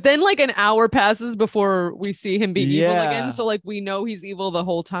it. But then like an hour passes before we see him be evil Yeah. again. So like we know he's evil the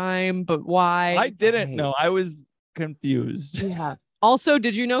whole time, but why? I didn't know. Right. I was confused. Yeah. Also,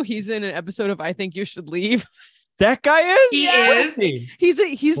 did you know he's in an episode of I Think You Should Leave? That guy is? He What is?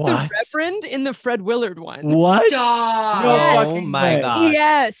 He's the What? Reverend in the Fred Willard one. What? Stop. No Yes. Oh fucking my way. god.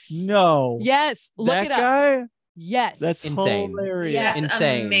 Yes. No. Yes. Look that it up. guy? Yes. That's Insane. hilarious. Yes,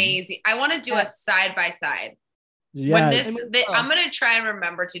 Insane. amazing. I want to do a Yes. side by side. Yes. When this, I mean, I'm gonna try and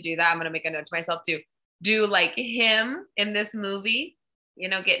remember to do that. I'm gonna make a note to myself too. Do like him in this movie,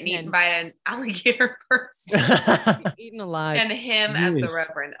 getting eaten And- by an alligator person, Eaten alive. and him as the Yes.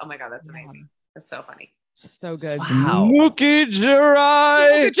 Reverend. Oh my god, that's amazing. That's so funny. So good. Wow. Mookie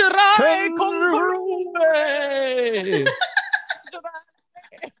Jirai. Look at your eye, Conway.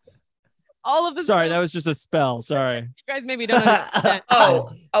 all of this. Sorry, that was just a spell. Sorry. You guys maybe don't understand.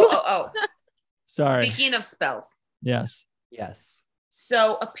 Oh. Sorry. Speaking of spells, Yes. Yes.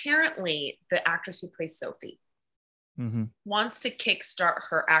 so apparently the actress who plays Sophie Mm-hmm. wants to kickstart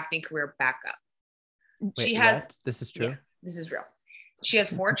her acting career back up. Wait, She has. what? This is true. Yeah, this is real. She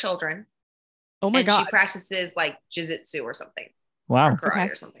has 4 children. Oh my and god. she practices like jiu-jitsu or something, Wow. or karate Okay.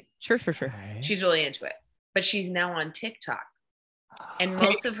 or something. Sure. Okay. She's really into it, but she's now on TikTok, and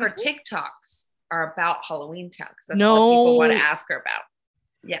most of her TikToks are about Halloween Town because that's all people want to No. ask her about.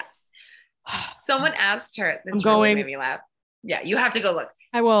 Yeah, someone asked her. This I'm really going- made me laugh. Yeah, you have to go look.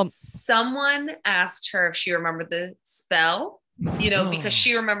 I will. Someone asked her if she remembered the spell, because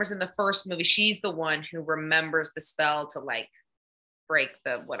she remembers in the first movie, she's the one who remembers the spell to like break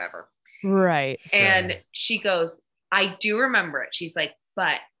the whatever. Right. And Sure. she goes, I do remember it. She's like,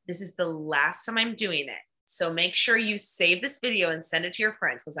 but this is the last time I'm doing it. So make sure you save this video and send it to your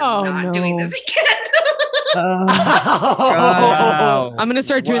friends because I'm Oh, not doing no. this again. Wow. I'm gonna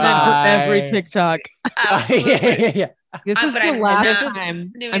start doing that for every Why? TikTok. Absolutely. yeah. This is but the I'm last not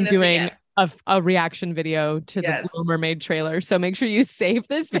time doing I'm this doing again. a reaction video to the Yes. Little Mermaid trailer. So make sure you save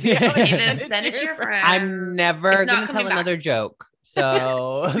this video. Even send it to your friends. I'm never It's not gonna tell coming back. another joke.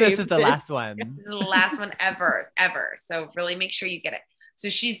 So this is the last one. This is the last one ever. So really make sure you get it. So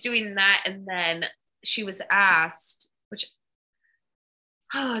she's doing that, and then she was asked, which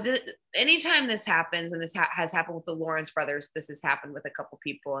anytime this happens, and this has happened with the Lawrence brothers, this has happened with a couple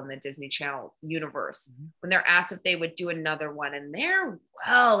people in the Disney Channel universe, when they're asked if they would do another one, and they're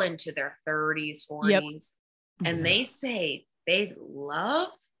well into their 30s, 40s, Yep. and they say they'd love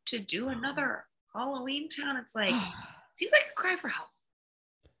to do another Halloween Town. It's like, seems like a cry for help.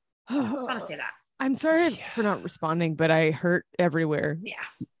 I just want to say that. I'm sorry for not responding, but I hurt everywhere. Yeah,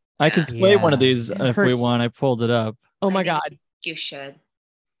 I can play one of these It if we hurts. want. I pulled it up. Oh I my think God. you should.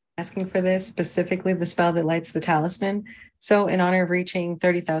 Asking for this, specifically the spell that lights the talisman. So in honor of reaching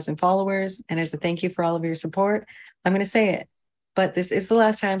 30,000 followers and as a thank you for all of your support, I'm going to say it. But this is the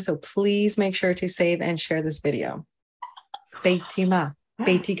last time, so please make sure to save and share this video. Beiti ma,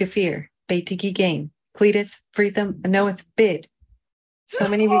 Beiti Gafir, Beiti Gigain, Cleeteth, Freetham, Knoweth Bid. So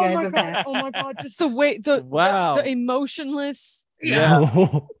many of you guys have asked. Oh my God. Just the way, Wow. the emotionless, Yeah.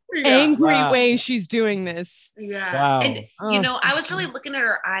 angry Wow. way she's doing this. Yeah. Wow. And Oh, you know, so I was really cute. looking at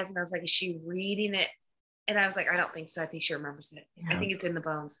her eyes and I was like, is she reading it? And I was like, I don't think so. I think she remembers it. I Yeah. think it's in the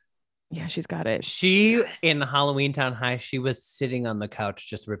bones. Yeah, she's got it. She in Halloween Town High, she was sitting on the couch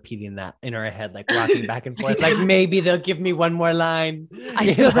just repeating that in her head, like rocking back and forth. Like maybe they'll give me one more line.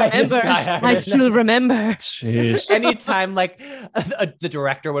 I still remember. I still remember. Sheesh. Anytime like the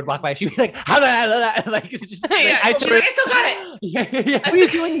director would walk by, she'd be like, "How did like, just, like, Yeah, she's like, I still got it. Yeah. What are you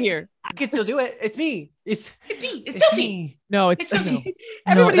doing here? I can still do it. It's me. It's me. It's Sophie. No, it's It's Sophie. no.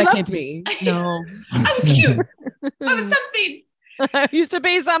 Everybody that loved can't me. No. I was cute. I was something. I used to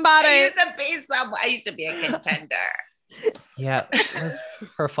be somebody. I used to be a contender. Yeah, it was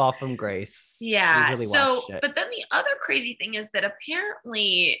her fall from grace. We Yeah. really So, watched it. but then the other crazy thing is that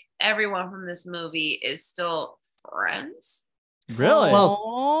apparently everyone from this movie is still friends. Really? Well,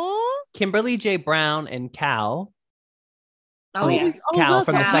 Aw. Kimberly J. Brown and Cal. Oh, yeah. Cal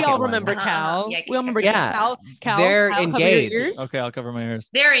from the we second all one. remember Uh-huh, Cal. yeah, We all remember yeah. Cal. They're Cal, cover your engaged. ears. Okay, I'll cover my ears.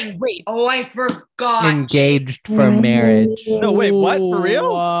 They're in. Wait. Oh, I forgot. Engaged for marriage. No, wait, what? For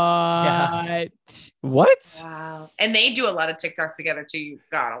real? What? What? Wow. And they do a lot of TikToks together too. You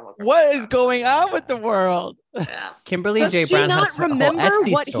gotta look. What is going on with the world? Yeah. Kimberly Does J. she Brown not has a whole remember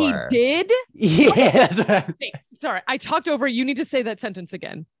Etsy what store. he did? Yeah. Wait, sorry, I talked over. You need to say that sentence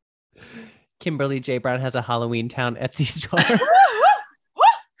again. Kimberly J. Brown has a Halloween Town Etsy store.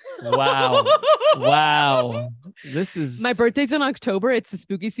 Wow. Wow. This is My birthday's in October. It's the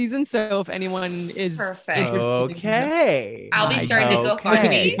spooky season, so if anyone is Perfect. interested in- Okay. I'll be starting to go Okay,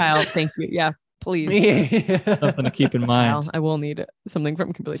 funny. Kyle, thank you. Yeah, please. something to keep in Kyle, mind. I will need something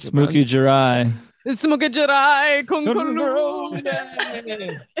from Kimberly. J. Smokey Jirai. Brown. Smoky Jirai, Kung Kung.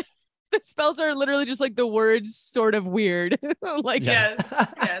 The spells are literally just like the words sort of weird. Like Yes.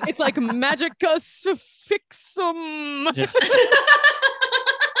 Yes. it's like magicus fixum. Yes.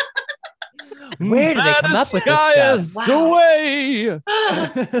 Where do they come up with this Gaius stuff? Wow. away. I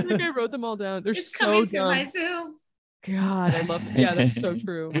think I wrote them all down. They're It's so coming through dumb. my Zoom. God, I love. Yeah, that's so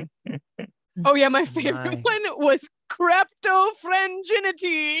true. Oh yeah, my favorite one was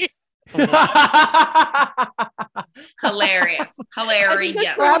Craptofranginity. Hilarious. Hilarious.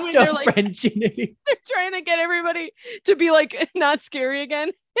 that's right. When they're like- Craptofranginity. They're trying to get everybody to be like not scary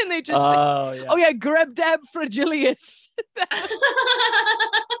again, and they just say, Oh yeah. "Oh yeah, Grebdab fragilius."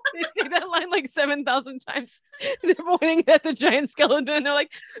 They say that line like 7,000 times. They're pointing at the giant skeleton, and they're like,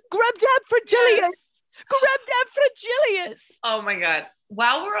 "Grebdab fragilius, Yes. Grebdab fragilius." Oh my God.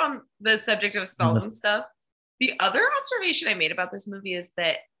 While we're on the subject of spells and stuff, the other observation I made about this movie is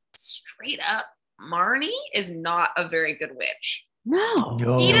that straight up, Marnie is not a very good witch. No,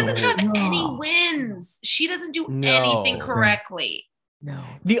 He doesn't have No. any wins. She doesn't do No. anything correctly. no.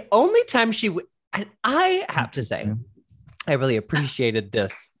 The only time she and I have to say, I really appreciated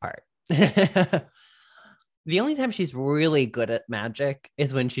this part. The only time she's really good at magic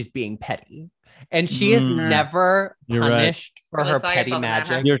is when she's being petty. And she is Mm. never You're right. punished for Really her saw petty yourself in that,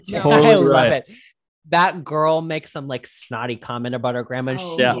 huh? magic. You're No. totally I love right. it. That girl makes some like snotty comment about her grandma. And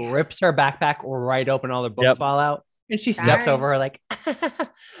Oh, she yeah. rips her backpack right open, all the books Yep. fall out. And she steps Sorry. over her like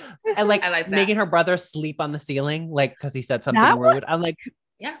and like, I like that. making her brother sleep on the ceiling, like because he said something That rude. I'm like,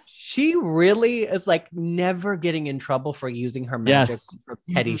 Yeah. she really is like never getting in trouble for using her magic Yes. for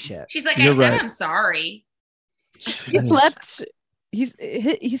petty Mhm. shit. She's like, You're I said right. I'm sorry. He slept.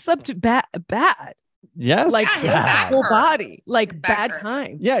 He slept bad. Yes. Like Yeah, his back whole hurt. body, like His back bad hurt.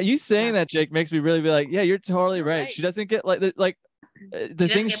 time. Yeah, you saying Yeah. that, Jake, makes me really be like, yeah, you're totally You're right. right. She doesn't get the doesn't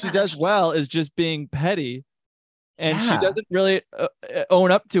thing get she does punished. well is just being petty, and she Yeah. doesn't really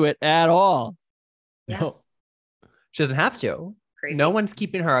own up to it at all. Yeah. No. She doesn't have to. Crazy. No one's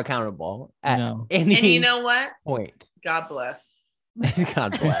keeping her accountable at No. any And you know what? point. God bless.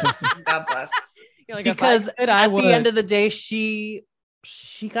 God bless. God bless. You're like, Because if I could, I at would. the end of the day, she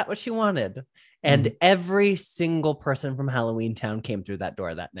got what she wanted. And every single person from Halloween Town came through that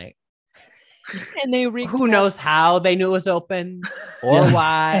door that night. and they wreaked Who havoc. knows how they knew it was open or Yeah.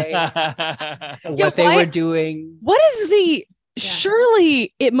 why, Yeah, what they why- were doing. What is the Yeah.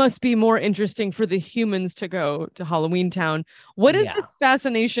 surely it must be more interesting for the humans to go to Halloween Town. What is Yeah. this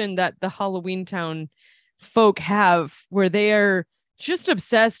fascination that the Halloween Town folk have where they are just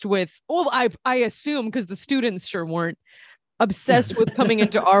obsessed with, I assume because the students sure weren't obsessed with coming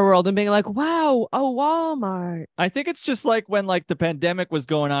into our world and being like, wow, a Walmart. I think it's just like when like the pandemic was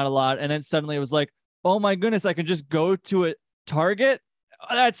going on a lot, and then suddenly it was like, oh my goodness, I can just go to a Target.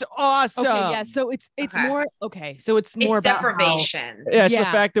 Oh, that's awesome. Okay, yeah. So it's Okay. more okay. So it's It's more about how- deprivation. Yeah, it's the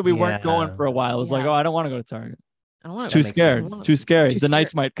Yeah. fact that we weren't going Yeah. for a while. It was like, Yeah. oh, I don't want to go to Target. I don't It's wanna too makes scared. sense. Too scary. Too The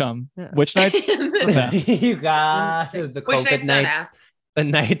nights scared. might come. Yeah. Which nights? Yeah. You got the Which COVID nights don't nights. ask. The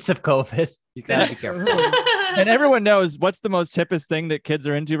nights of COVID. You gotta be careful. And everyone knows what's the most hippest thing that kids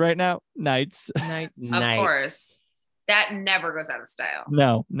are into right now? Nights. night, Of Nights. course. That never goes out of style.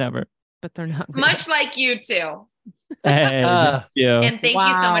 No, never. but they're not Much like you two. Hey, thank you. And thank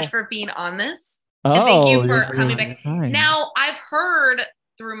you so Wow. much for being on this. Oh, And thank you for you're coming really back. kind. Now, I've heard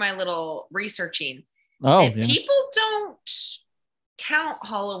through my little researching oh, that yes. people don't count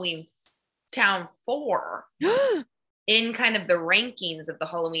Halloween Town 4 in kind of the rankings of the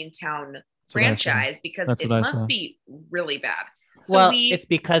Halloween Town That's what I saw. franchise because That's it what I must saw. be really bad. So Well, we it's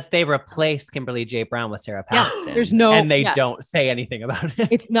because they replaced Kimberly J. Brown with Sarah Yeah, Paxton. there's no- and they yeah. don't say anything about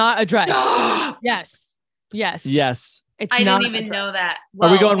it. It's not addressed. Stop! Yes. Yes. Yes. It's I not didn't even addressed. know that.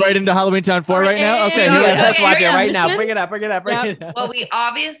 Are we going we- right into Halloween Town 4 right now? Okay. Yeah, Yeah, okay, let's watch okay, it right now. yeah. Bring it up. Bring it up. Bring it up. Well, we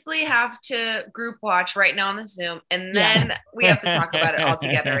obviously have to group watch right now on the Zoom, and Yeah. then we have to talk about it all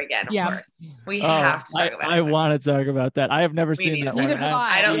together again. Of Yeah. course, we have to talk about I it. want to talk about that. I have never seen need that to. one. Neither have I.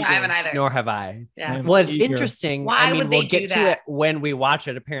 I don't. Yeah. I haven't either. Nor have I. Yeah. I'm Well, it's eager. interesting. Why I mean, would we'll they get do to that? it when we watch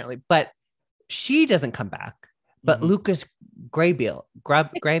it, apparently. But she doesn't come back. But Mhm. Lucas Graybeal,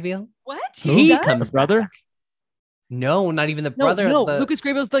 Graybeal, What? Who? he does? comes His brother? back. No, not even the No, brother. no. the- Lucas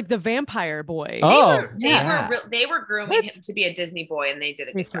Grable's like the vampire boy. Oh, yeah. They were grooming What? him to be a Disney boy, and they did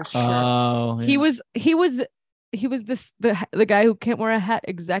a They good for job. sure. Oh, He yeah. was the guy who can't wear a hat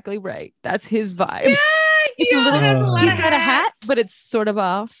exactly right. That's his vibe. Yeah, It's he a little- has a lot He's of got a hat, hats. but it's sort of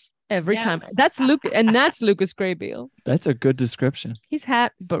off every Yeah. time. That's Luke, and that's Lucas Graybeal. That's a good description. He's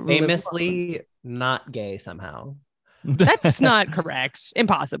hat, but really famously not gay somehow. That's not correct.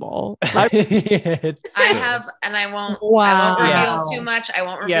 Impossible. It's I true. have, and I won't Wow. reveal Yeah. too much. I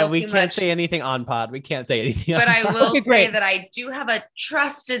won't reveal Yeah, we too can't much. say anything on pod. We can't say anything. But on I pod. will Okay, say great. that I do have a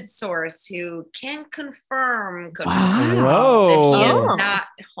trusted source who can confirm Wow. that he Whoa. is Oh. not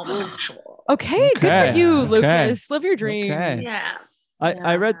homosexual. Okay, good Okay, for you, okay. Lucas. Live your dreams. Okay. Yeah.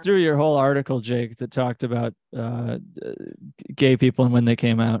 I read through your whole article, Jake, that talked about gay people and when they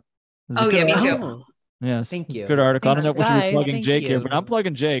came out. It was a Oh, good yeah, me article. too. Oh, Yes. Thank you. Good article. I don't know Thanks, what you were guys. plugging Thank Jake here, you. but I'm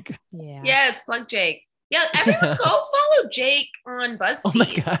plugging Jake. Yeah. Yes, plug Jake. Yeah, everyone go follow Jake on BuzzFeed. Oh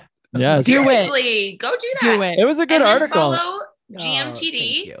my god. Yes. Do it. Seriously, go do that. Do it. It was a good And then article. follow thank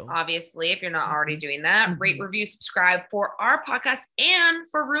GMTD, you. obviously, if you're not already doing that. Mhm. Rate, review, subscribe for our podcast and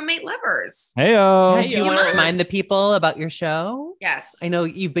for Roommate Lovers. Heyo. Yeah, do you want to Yes. remind the people about your show? Yes. I know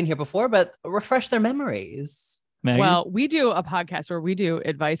you've been here before, but refresh their memories. Maggie? Well, we do a podcast where we do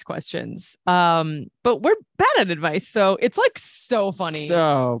advice questions. But we're bad at advice, so it's like so funny.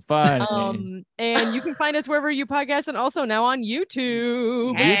 so funny. And you can find us wherever you podcast and also now on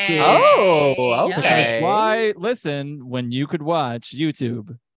YouTube. Hey. Oh, Yes. okay. Why listen when you could watch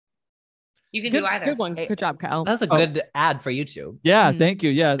YouTube? You can Good, do either. good one. Hey, Good job, Kyle. That was a Oh. good ad for YouTube. Yeah, Mm. thank you.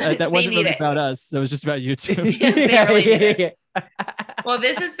 Yeah, that They wasn't need really it. about us. That was just about YouTube. They really need yeah. Well,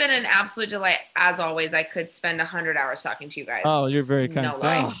 this has been an absolute delight. As always, I could spend 100 hours talking to you guys. Oh, you're very kind. No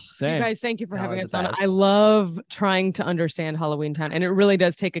Same. lie. You Same. guys, thank you for Y'all having are us the on. I best. love trying to understand Halloween Town, and it really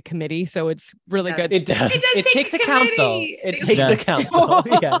does take a committee. So it's really Yes. good. It does. It does take takes a a council. committee. It Takes takes a- a council.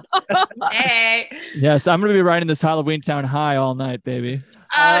 Yeah. Hey. Yes, I'm gonna be riding this Halloween Town high all night, baby.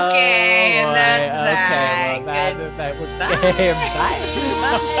 Okay, and that's boy. that. Okay, well, Good. Bye.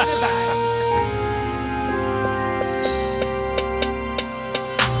 Bye.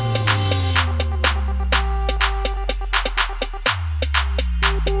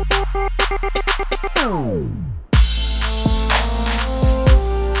 Bye.